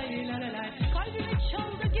lay lay la la lay, kalbimi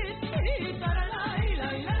çaldı gitti tara lay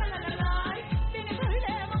lay la la la lay, beni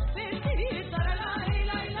böyle mahvetti tara lay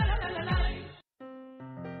lay la la la lay.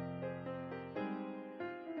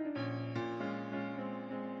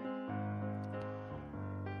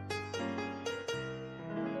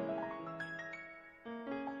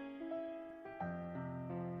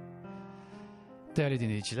 Değerli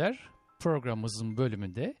dinleyiciler, programımızın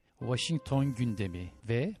bölümünde Washington gündemi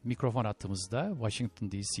ve mikrofon hattımızda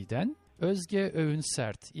Washington DC'den Özge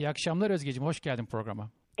Öğünsert. İyi akşamlar Özgeciğim, hoş geldin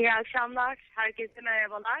programa. İyi akşamlar, herkese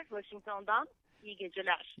merhabalar Washington'dan. İyi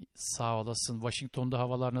geceler. Sağ olasın. Washington'da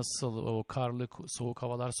havalar nasıl? O karlı, soğuk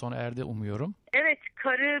havalar sona erdi umuyorum. Evet,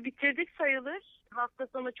 karı bitirdik sayılır. Hafta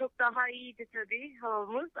sonu çok daha iyiydi tabii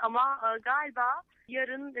havamız ama galiba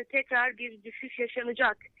yarın tekrar bir düşüş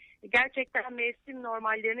yaşanacak. Gerçekten mevsim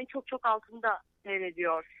normallerinin çok çok altında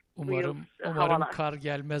seyrediyor. Umarım havalar. kar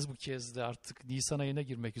gelmez bu kez de, artık Nisan ayına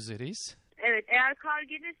girmek üzereyiz. Evet, eğer kar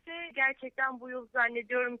gelirse gerçekten bu yıl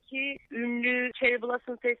zannediyorum ki ünlü Cherry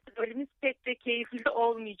Blossom Festivalimiz pek de keyifli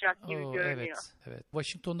olmayacak gibi görünüyor. Evet.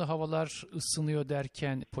 Washington'da havalar ısınıyor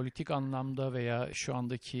derken politik anlamda veya şu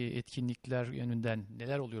andaki etkinlikler yönünden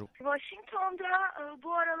neler oluyor? Washington'da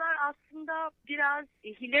bu aralar aslında biraz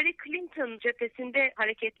Hillary Clinton cephesinde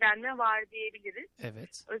hareketlenme var diyebiliriz. Evet.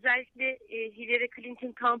 Özellikle Hillary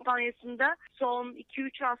Clinton kampanyasında son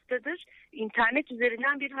 2-3 haftadır internet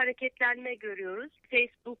üzerinden bir hareketlenme görüyoruz.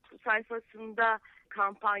 Facebook sayfasında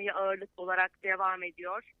kampanya ağırlık olarak devam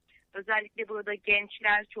ediyor. Özellikle burada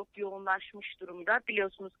gençler çok yoğunlaşmış durumda.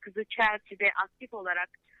 Biliyorsunuz kızı Chelsea'de aktif olarak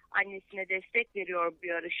annesine destek veriyor bu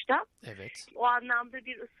yarışta. Evet. O anlamda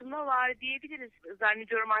bir ısınma var diyebiliriz.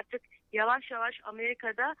 Zannediyorum artık yavaş yavaş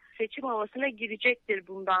Amerika'da seçim havasına girecektir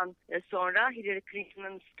bundan sonra Hillary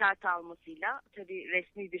Clinton'ın start almasıyla. Tabii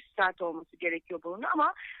resmi bir start olması gerekiyor bunun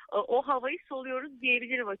ama o havayı soluyoruz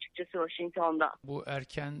diyebilirim açıkçası Washington'da. Bu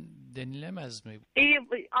erken denilemez mi?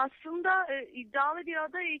 Aslında iddialı bir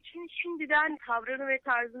aday için şimdiden tavrını ve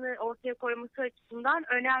tarzını ortaya koyması açısından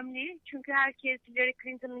önemli. Çünkü herkes Hillary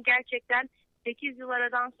Clinton'ın gerçekten 8 yıl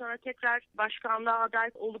aradan sonra tekrar başkanlığa aday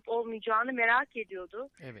olup olmayacağını merak ediyordu.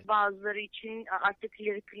 Evet. Bazıları için artık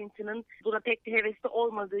Hillary Clinton'ın buna pek de hevesli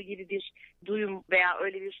olmadığı gibi bir duyum veya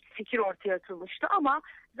öyle bir fikir ortaya atılmıştı. Ama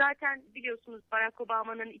zaten biliyorsunuz Barack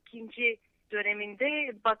Obama'nın ikinci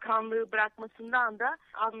döneminde bakanlığı bırakmasından da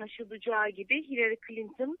anlaşılacağı gibi Hillary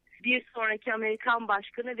Clinton bir sonraki Amerikan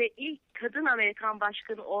başkanı ve ilk kadın Amerikan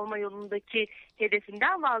başkanı olma yolundaki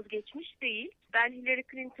hedefinden vazgeçmiş değil. Ben Hillary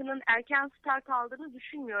Clinton'ın erken start aldığını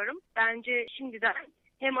düşünmüyorum. Bence şimdiden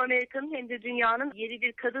hem Amerika'nın hem de dünyanın yeni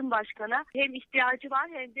bir kadın başkana hem ihtiyacı var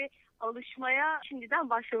hem de alışmaya şimdiden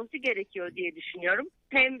başlaması gerekiyor diye düşünüyorum.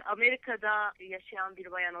 Hem Amerika'da yaşayan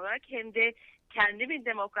bir bayan olarak hem de kendimi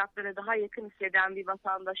demokratlara daha yakın hisseden bir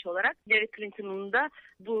vatandaş olarak Hillary Clinton'un da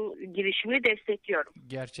bu girişimini destekliyorum.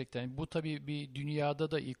 Gerçekten bu tabii bir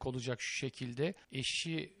dünyada da ilk olacak şu şekilde.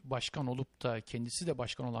 Eşi başkan olup da kendisi de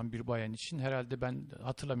başkan olan bir bayan için herhalde ben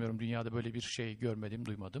hatırlamıyorum, dünyada böyle bir şey görmedim,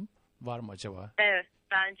 duymadım. Var mı acaba? Evet,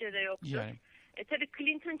 bence de yoktur. Yani. Tabii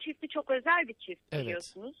Clinton çifti çok özel bir çift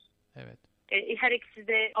biliyorsunuz. Evet. Her ikisi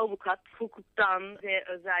de avukat, hukuktan ve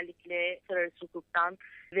özellikle uluslararası hukuktan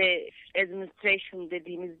ve administration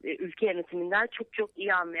dediğimiz ülke yönetiminden çok çok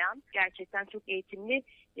iyi anlayan, gerçekten çok eğitimli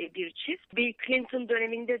bir çift. Bill Clinton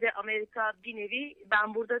döneminde de Amerika bir nevi,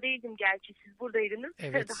 ben burada değildim gerçi siz buradaydınız,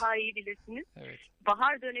 Evet. daha iyi bilirsiniz. Evet.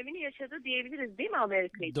 Bahar dönemini yaşadı diyebiliriz değil mi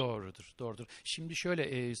Amerika için? Doğrudur. Şimdi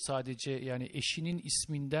şöyle sadece yani eşinin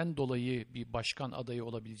isminden dolayı bir başkan adayı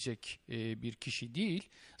olabilecek bir kişi değil.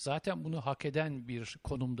 Zaten bunu hak eden bir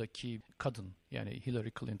konumdaki kadın, yani Hillary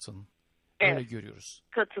Clinton. Evet. Öyle görüyoruz.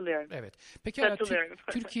 Katılıyorum. Evet. Peki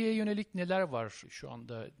Türkiye'ye yönelik neler var şu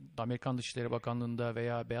anda Amerikan Dışişleri Bakanlığı'nda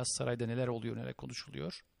veya Beyaz Saray'da, neler oluyor, neler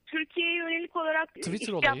konuşuluyor? Türkiye'ye yönelik olarak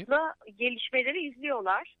Twitter olayı. ihtiyatla gelişmeleri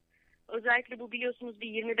izliyorlar. Özellikle bu biliyorsunuz bir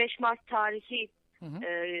 25 Mart tarihi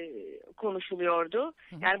konuşuluyordu.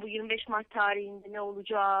 Yani bu 25 Mart tarihinde ne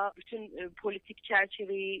olacağı, bütün politik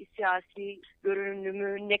çerçeveyi, siyasi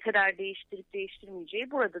görünümü ne kadar değiştirip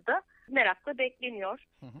değiştirmeyeceği burada da merakla bekleniyor.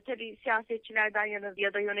 Tabii siyasetçilerden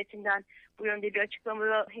ya da yönetimden bu yönde bir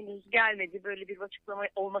açıklama henüz gelmedi. Böyle bir açıklama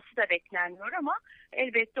olması da beklenmiyor ama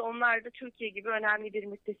elbette onlar da Türkiye gibi önemli bir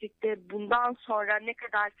müttefikte bundan sonra ne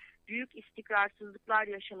kadar büyük istikrarsızlıklar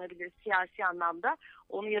yaşanabilir siyasi anlamda,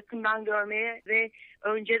 onu yakından görmeye ve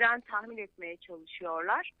önceden tahmin etmeye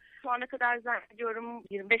çalışıyorlar. Şu ana kadar zannediyorum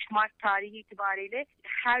 25 Mart tarihi itibariyle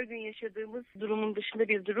her gün yaşadığımız durumun dışında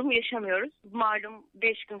bir durum yaşamıyoruz. Malum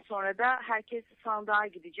 5 gün sonra da herkes sandığa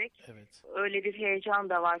gidecek. Evet. Öyle bir heyecan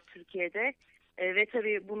da var Türkiye'de. Ve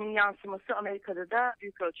tabii bunun yansıması Amerika'da da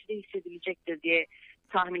büyük ölçüde hissedilecektir diye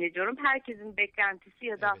tahmin ediyorum. Herkesin beklentisi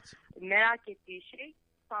ya da merak ettiği şey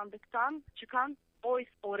sandıktan çıkan oy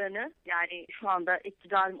oranı, yani şu anda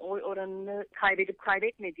iktidarın oy oranını kaybedip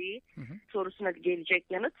kaybetmediği sorusuna gelecek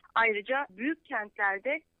yanıt. Ayrıca büyük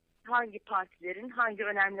kentlerde hangi partilerin, hangi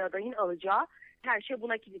önemli adayın alacağı her şey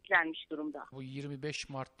buna kilitlenmiş durumda. Bu 25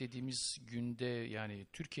 Mart dediğimiz günde, yani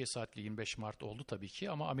Türkiye saatiyle 25 Mart oldu tabii ki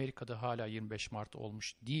ama Amerika'da hala 25 Mart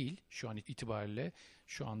olmuş değil. Şu an itibariyle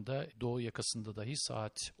şu anda Doğu yakasında dahi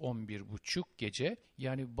saat 11.30 gece.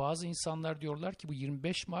 Yani bazı insanlar diyorlar ki bu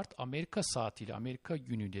 25 Mart Amerika saatiyle, Amerika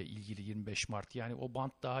günüyle ilgili 25 Mart. Yani o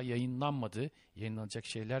bant daha yayınlanmadı. Yayınlanacak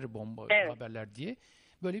şeyler, bomba haberler diye.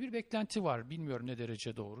 Böyle bir beklenti var. Bilmiyorum ne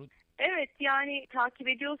derece doğru. Evet, yani takip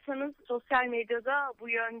ediyorsanız sosyal medyada bu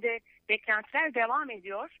yönde beklentiler devam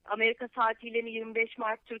ediyor. Amerika saatiyle mi 25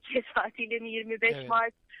 Mart, Türkiye saatiyle mi 25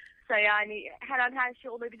 Mart'sa yani her an her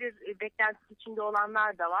şey olabilir beklentisi içinde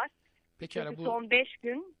olanlar da var. Pekala, bu son 5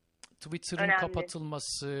 gün Twitter'ın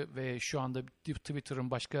kapatılması ve şu anda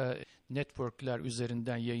Twitter'ın başka networkler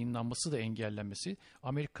üzerinden yayınlanması da engellenmesi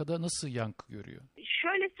Amerika'da nasıl yankı görüyor?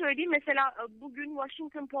 Şöyle söyleyeyim, mesela bugün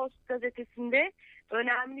Washington Post gazetesinde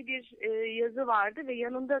önemli bir yazı vardı ve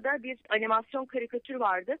yanında da bir animasyon karikatür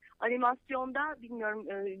vardı. Animasyonda, bilmiyorum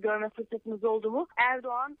görme fırsatınız oldu mu,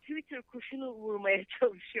 Erdoğan Twitter kuşunu vurmaya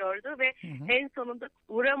çalışıyordu ve en sonunda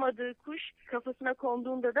vuramadığı kuş kafasına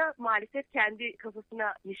konduğunda da maalesef kendi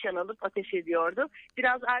kafasına nişan alıp ateş ediyordu.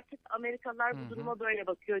 Biraz artık Amerikalılar bu duruma böyle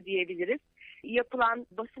bakıyor diyebiliriz. Yapılan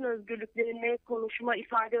basın özgürlüklerine, konuşma,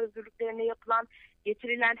 ifade özgürlüklerine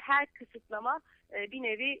getirilen her kısıtlama bir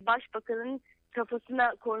nevi başbakanın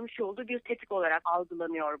kafasına koymuş olduğu bir tetik olarak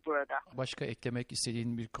algılanıyor burada. Başka eklemek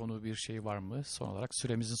istediğin bir konu, bir şey var mı? Son olarak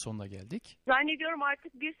süremizin sonuna geldik. Zannediyorum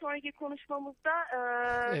artık bir sonraki konuşmamızda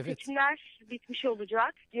seçimler bitmiş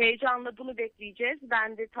olacak. Heyecanla bunu bekleyeceğiz.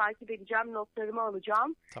 Ben de takip edeceğim, notlarımı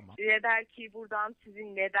alacağım. Tamam. Ve belki buradan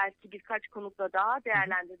sizinle, belki birkaç konukla daha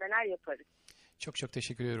değerlendirmeler yaparız. Çok çok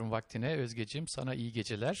teşekkür ediyorum vaktine Özgeciğim. Sana iyi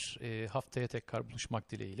geceler. Haftaya tekrar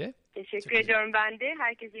buluşmak dileğiyle. Teşekkür ediyorum ben de.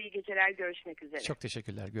 Herkese iyi geceler. Görüşmek üzere. Çok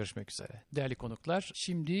teşekkürler. Görüşmek üzere. Değerli konuklar,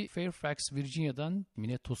 şimdi Fairfax, Virginia'dan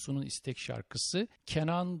Mine Tosun'un istek şarkısı,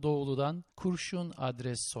 Kenan Doğulu'dan Kurşun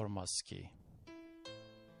Adres Sormaz Ki.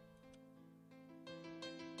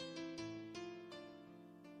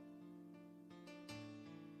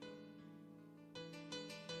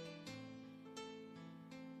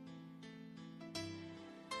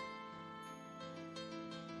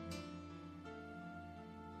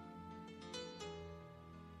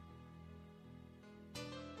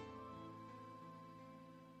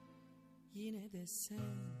 Yine de sen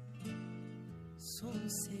son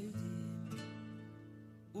sevdiğim,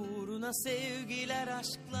 uğruna sevgiler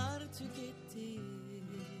aşklar tükettim.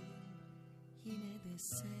 Yine de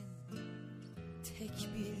sen tek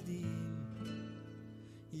bildiğim,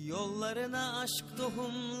 yollarına aşk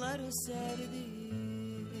tohumları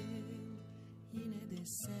serdim. Yine de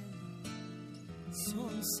sen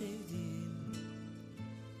son sevdiğim,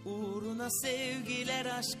 uğruna sevgiler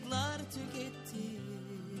aşklar tükettim.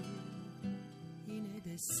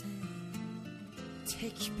 Sen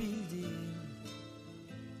tek bildiğim,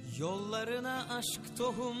 yollarına aşk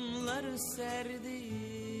tohumları serdim.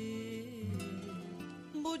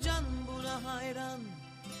 Bu can buna hayran,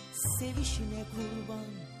 sevişine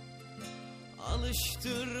kurban.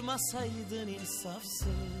 Alıştırmasaydın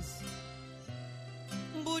insafsız.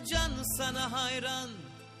 Bu can sana hayran,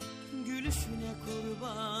 gülüşüne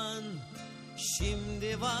kurban.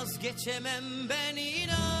 Şimdi vazgeçemem ben,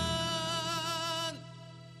 inan.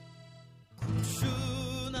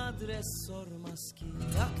 Kurşun adres sormaz ki,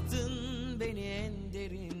 yaktın beni en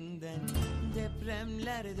derinden.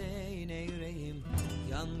 Depremlerde yine yüreğim,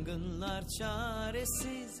 yangınlar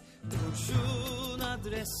çaresiz. Kurşun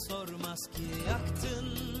adres sormaz ki, yaktın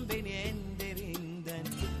beni en derinden.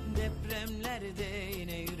 Depremlerde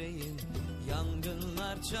yine yüreğim,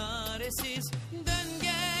 yangınlar çaresiz. Dön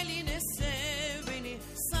gel yine sev beni,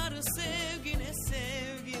 sar sevgine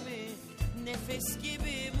sevgimi. Nefes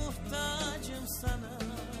gibi muhtacım sana.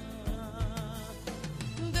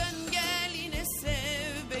 Dön gel yine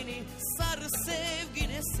sev beni, sar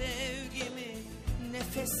sevgine sevgimi.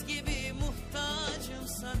 Nefes gibi muhtacım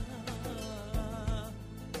sana.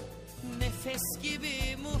 Nefes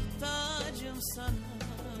gibi muhtacım sana.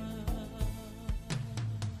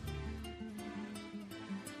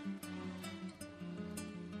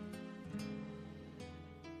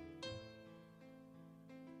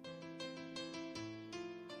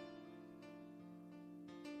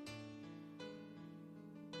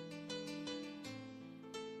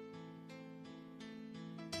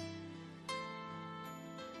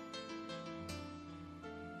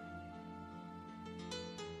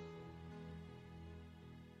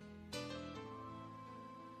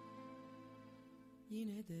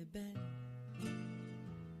 Yine de ben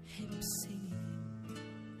hep senin,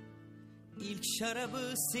 İlk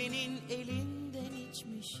şarabı senin elinden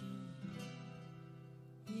içmişim.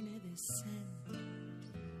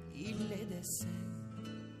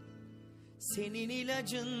 Senin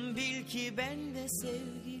ilacın bil ki ben de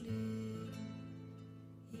sevgilim.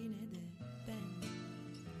 Yine de ben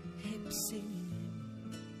hep seninim.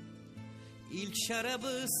 İlk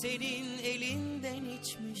şarabı senin elinden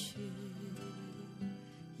içmişim.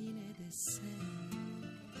 Yine de sen,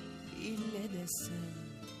 ille de sen.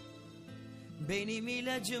 Benim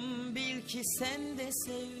ilacım bil ki sen de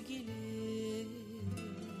sevgilim.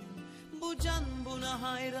 Bu can buna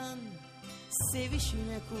hayran,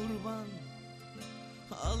 sevişine kurban.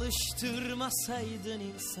 Alıştırmasaydın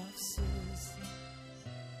insafsız.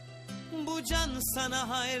 Bu can sana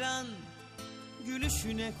hayran,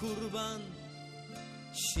 gülüşüne kurban.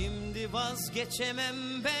 Şimdi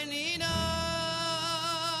vazgeçemem ben inan.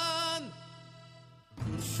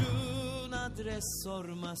 Kurşun adres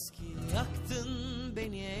sormaz ki, yaktın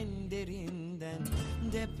beni en derinden.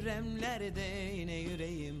 Depremlerde yine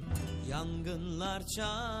yüreğim, yangınlar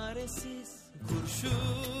çaresiz.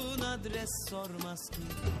 Kurşun adres sormaz ki,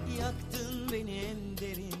 yaktın beni en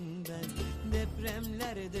derinden.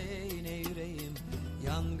 Depremlerde yine yüreğim,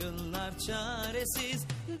 yangınlar çaresiz.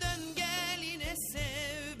 Dön gel yine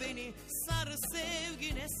sev beni, sar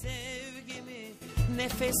sevgine sevgimi.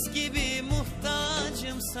 Nefes gibi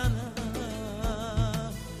muhtacım sana.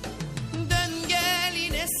 Dön gel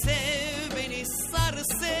yine sev beni, sar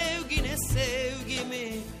sevgine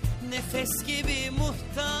sevgimi. Nefes gibi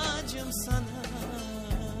muhtacım sana.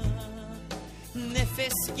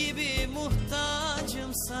 Nefes gibi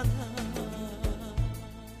muhtacım sana.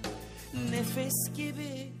 Nefes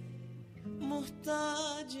gibi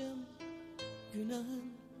muhtacım.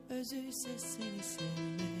 Günahın özüyse seni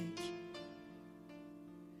sevmek.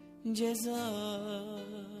 Cezam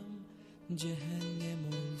cehennem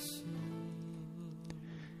olsun.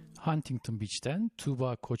 Huntington Beach'ten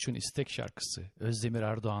Tuğba Koç'un istek şarkısı Özdemir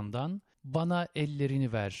Erdoğan'dan Bana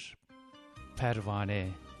Ellerini Ver Pervane.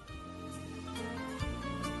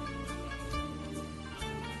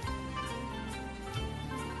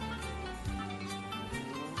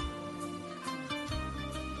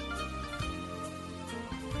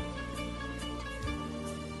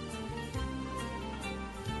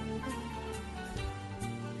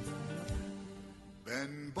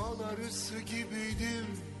 Ben bal arısı gibiydim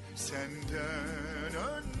senden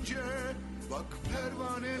önce. Bak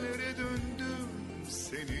pervanelere döndüm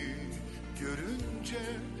seni görünce.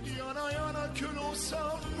 Yana yana kül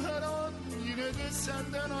olsam her an, yine de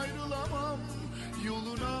senden ayrılamam.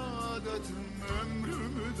 Yoluna adadım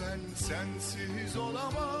ömrümü, ben sensiz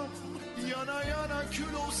olamam. Yana yana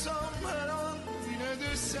kül olsam her an, yine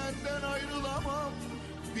de senden ayrılamam.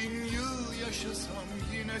 1000 yıl yaşasam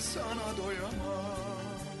yine sana doyamam.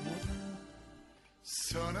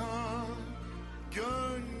 Sana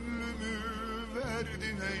gönlümü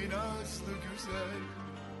verdim ey nazlı güzel.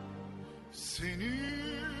 Seni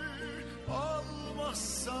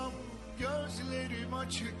almazsam gözlerim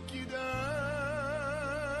açık gider.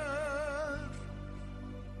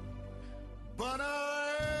 Bana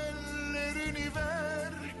ellerini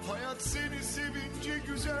ver, hayat seni sevince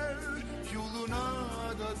güzel. Yoluna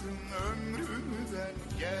adadım ömrümü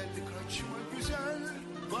ben, gel kaçma güzel.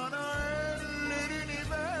 Bana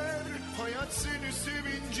ellerini ver, hayat seni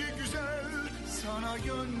sevince güzel. Sana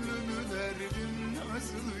gönlümü verdim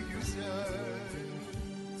nazlı güzel.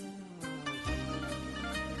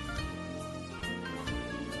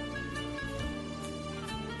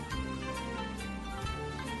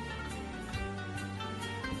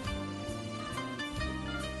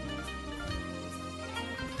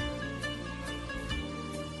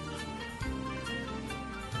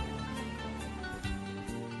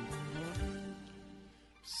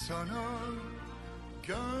 Sana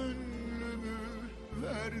gönlümü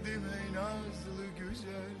verdim ey nazlı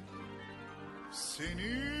güzel.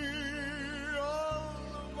 Seni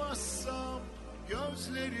almazsam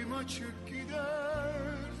gözlerim açık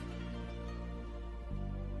gider.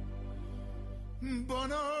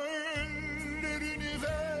 Bana ellerini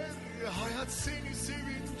ver, hayat seni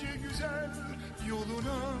sevince güzel.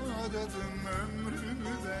 Yoluna adadım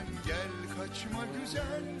ömrümü ben, gel kaçma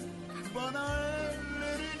güzel. Bana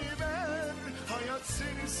ellerini ver, hayat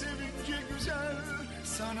seni sevince güzel.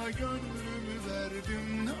 Sana gönlümü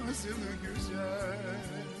verdim nazlı güzel.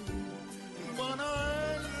 Bana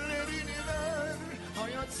ellerini ver,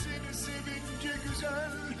 hayat seni sevince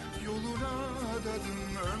güzel. Yoluna adadım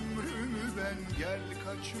ömrümü ben, gel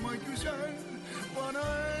kaçma güzel. Bana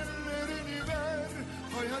ellerini ver,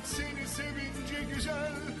 hayat seni sevince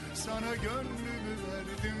güzel. Sana gönlümü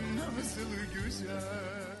verdim nazlı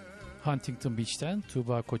güzel. Huntington Beach'ten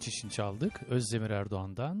Tuğba Koç için çaldık. Özdemir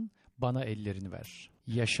Erdoğan'dan Bana Ellerini Ver.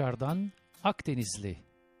 Yaşar'dan Akdenizli.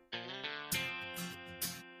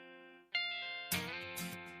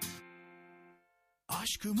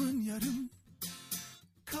 Aşkımın yarım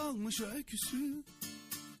kalmış öyküsü,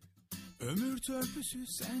 ömür törpüsü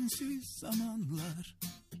sensiz zamanlar.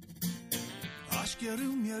 Aşk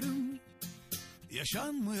yarım yarım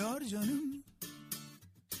yaşanmıyor canım,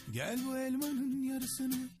 gel bu elmanın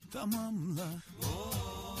yarısını tamamla.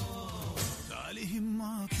 Talihim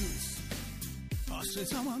makus,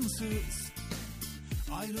 hasret amansız,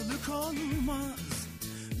 ayrılık olmaz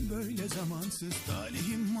böyle zamansız.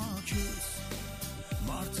 Talihim makus,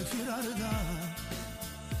 martı firarda,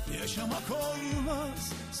 yaşamak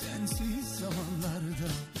olmaz sensiz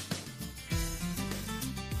zamanlarda.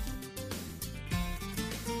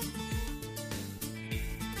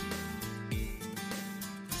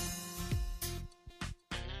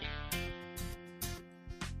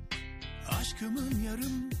 Aşkımın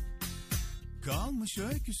yarım kalmış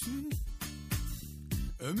öyküsü,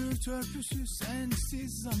 ömür törpüsü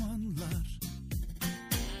sensiz zamanlar.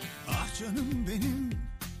 Ah canım benim,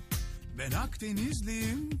 ben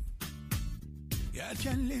Akdenizliyim,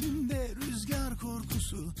 yelkenlerimde rüzgar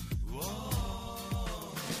korkusu.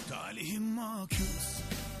 Talihim makus,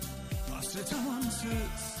 hasret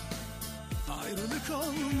amansız, ayrılık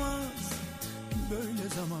olmaz böyle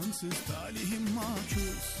zamansız. Talihim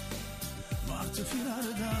makus, martı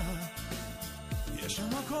firarda,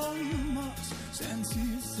 yaşamak olmaz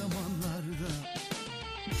sensiz zamanlarda.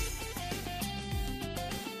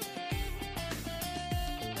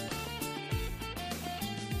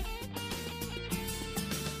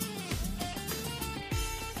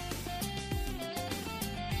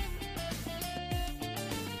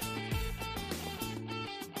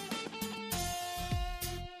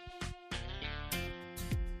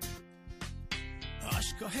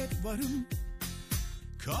 Aşka hep varım,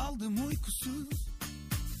 kaldım uykusuz,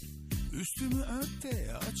 üstümü ört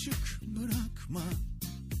de açık bırakma.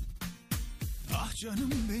 Ah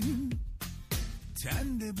canım benim,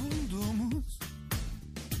 tende bulduğumuz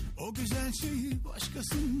o güzel şeyi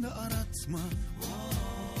başkasında aratma.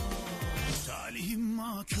 Talihim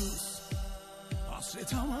makus,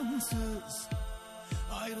 hasret amansız,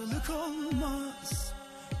 ayrılık olmaz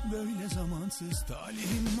böyle zamansız.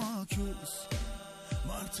 Talihim makus,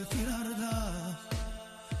 martı firarda,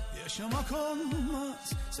 yaşamak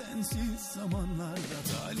olmaz sensiz zamanlarda.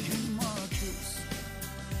 Talihim makus,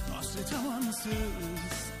 hasret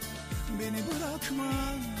amansız, beni bırakma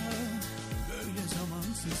böyle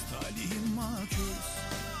zamansız. Talihim makus,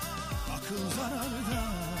 akıl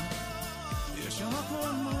zararda, yaşamak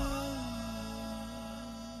olmaz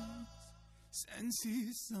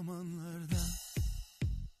sensiz zamanlarda.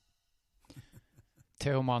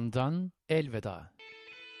 Teoman'dan Elveda.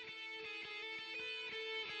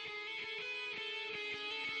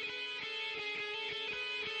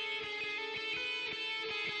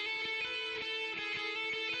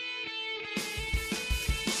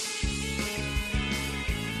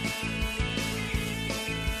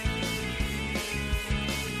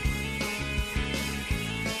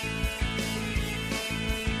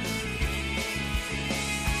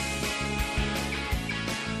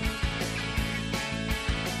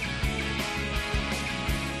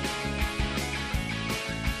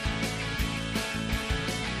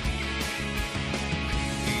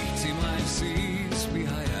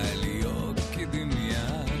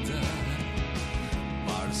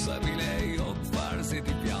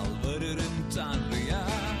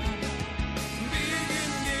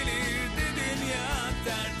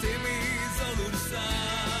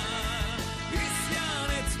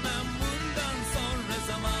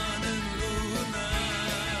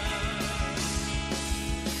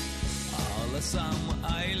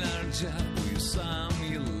 Aylarca uyusam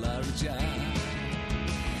yıllarca,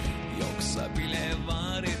 yoksa bile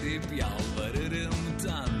var edip yalvarırım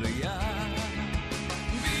Tanrı'ya.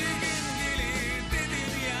 Bir gün gelir de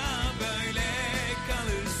dünya böyle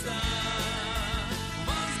kalırsa,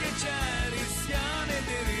 vazgeçer isyan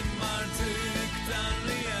ederim artık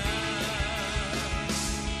Tanrı'ya.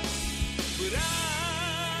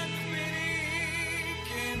 Bırak beni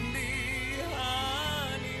kendi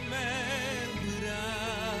halime,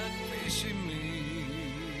 bırak peşimi.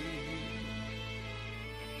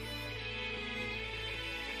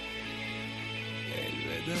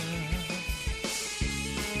 Elveda.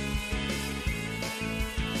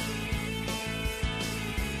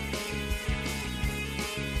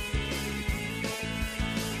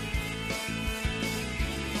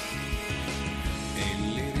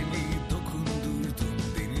 Ellerimi dokundurdum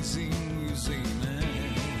denizin yüzeyine,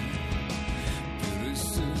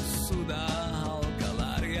 pürüzsüz suda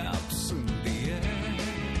halkalar yapsın diye.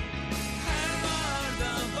 Her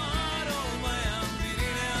barda var olmayan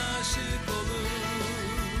birine aşık olur,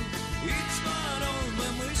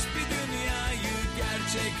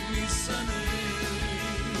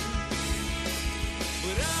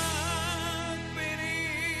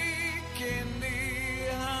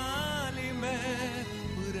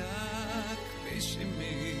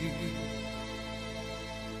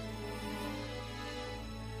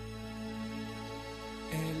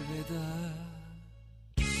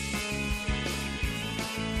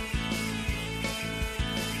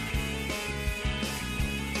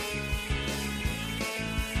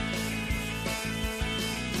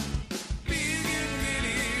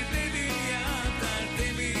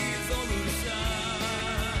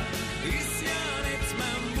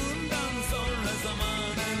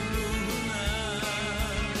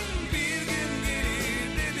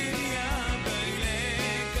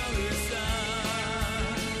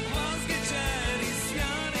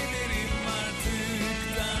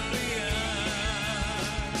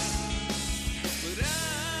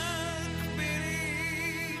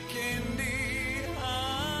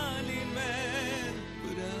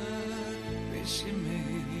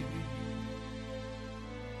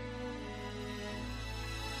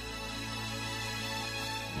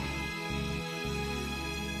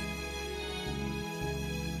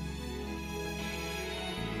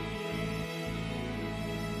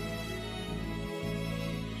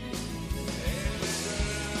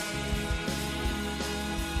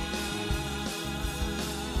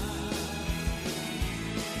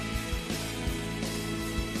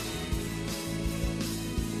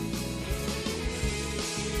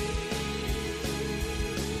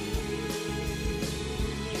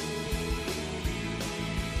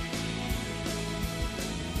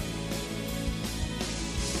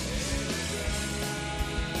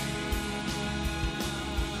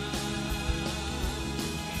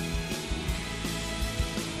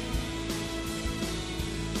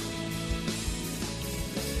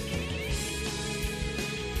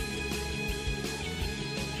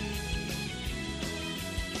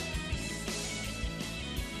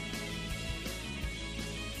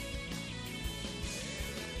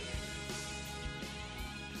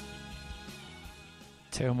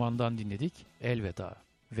 Teoman'dan dinledik Elveda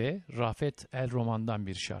ve Rafet El Roman'dan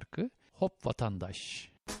bir şarkı Hop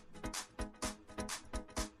Vatandaş.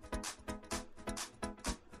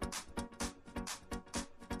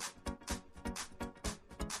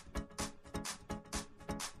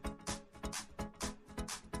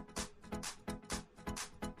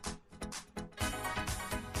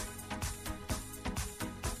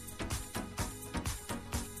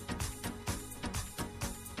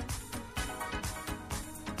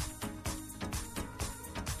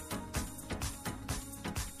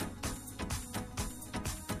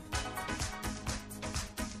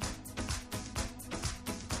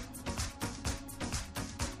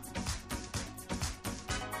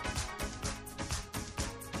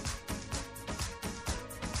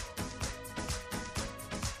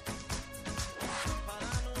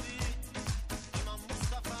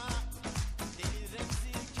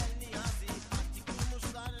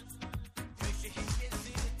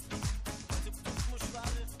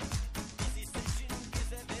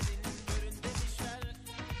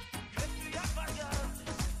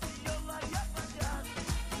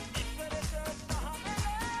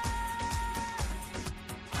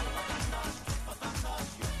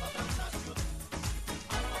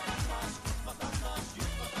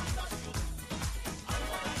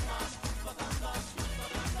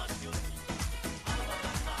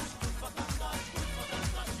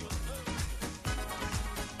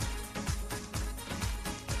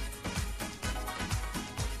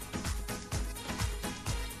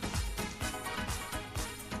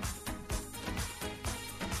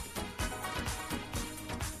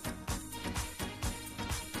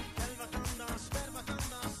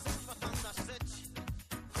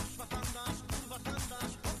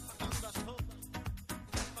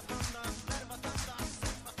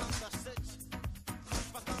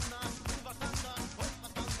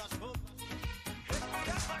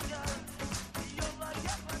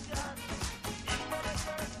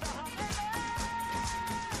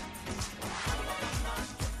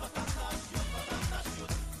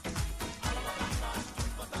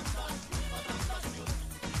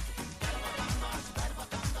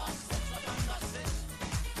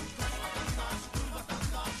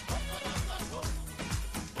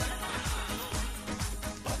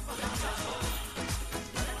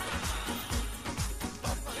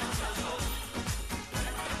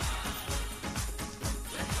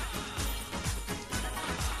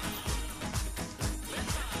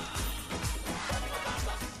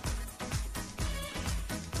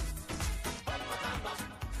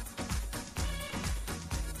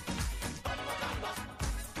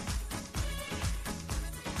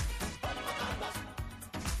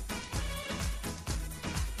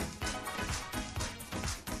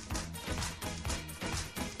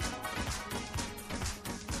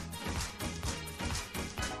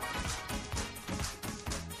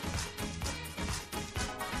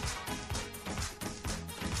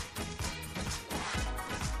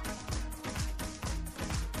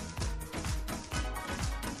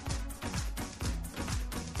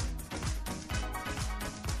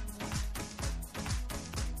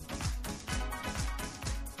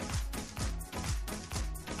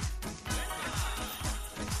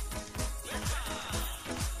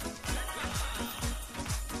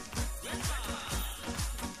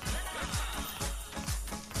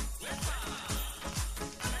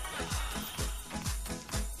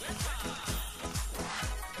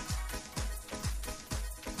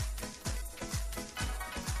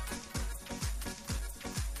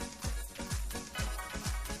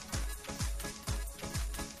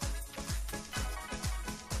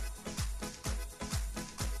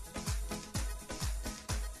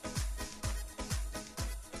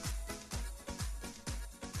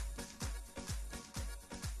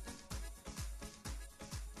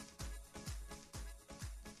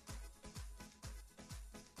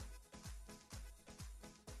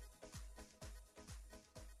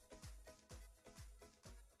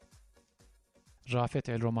 Rafet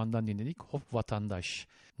El Roman'dan dinledik Hop Vatandaş.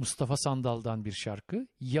 Mustafa Sandal'dan bir şarkı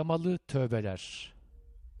Yamalı Tövbeler.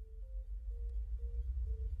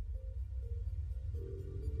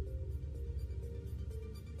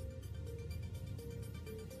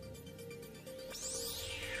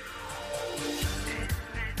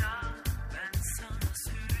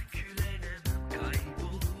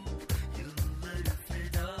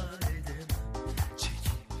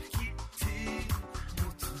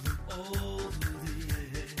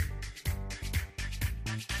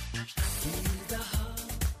 Bir daha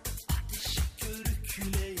ateşi körük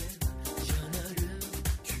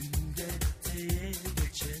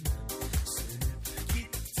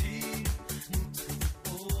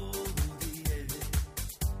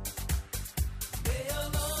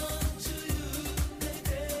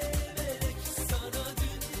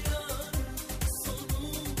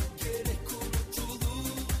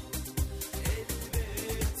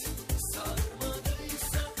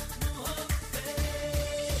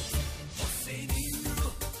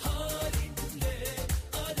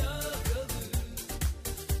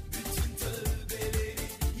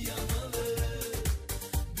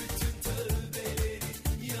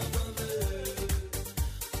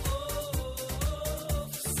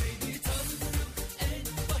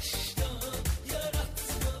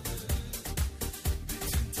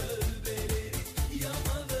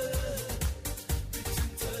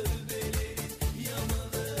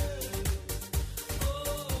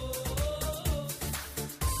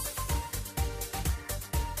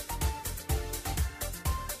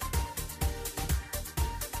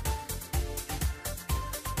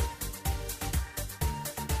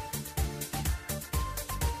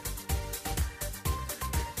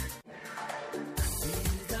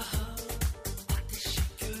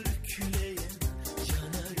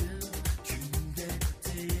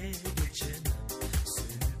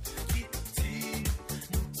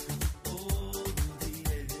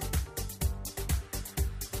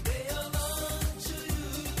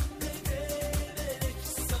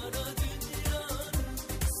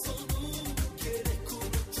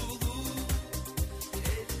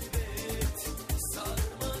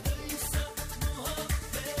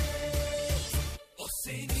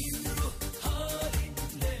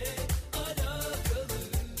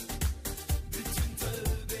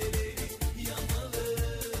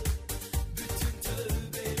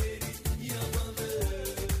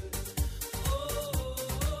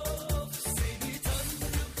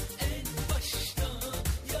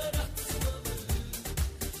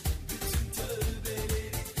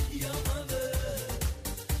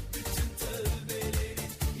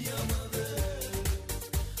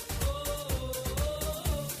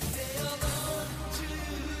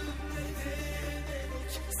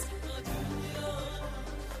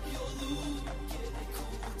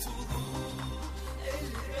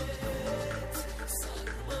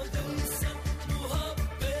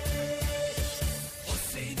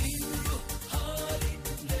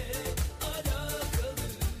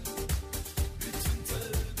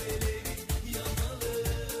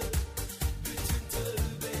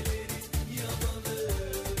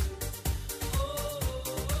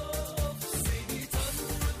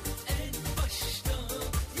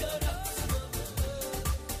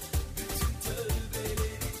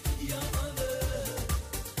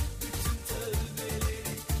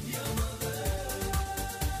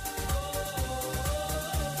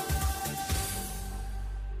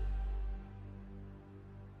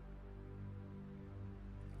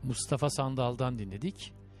Mustafa Sandal'dan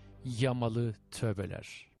dinledik. Yamalı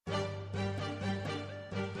Tövbeler.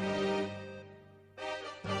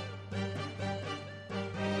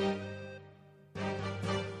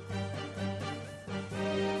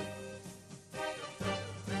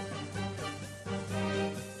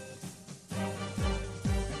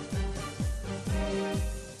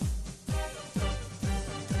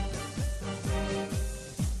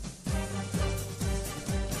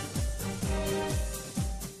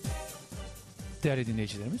 Değerli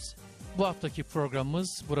dinleyicilerimiz, bu haftaki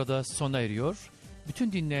programımız burada sona eriyor.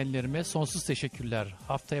 Bütün dinleyenlerime sonsuz teşekkürler.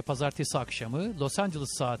 Haftaya pazartesi akşamı Los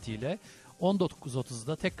Angeles saatiyle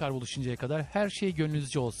 19.30'da tekrar buluşuncaya kadar her şey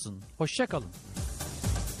gönlünüzce olsun. Hoşça kalın.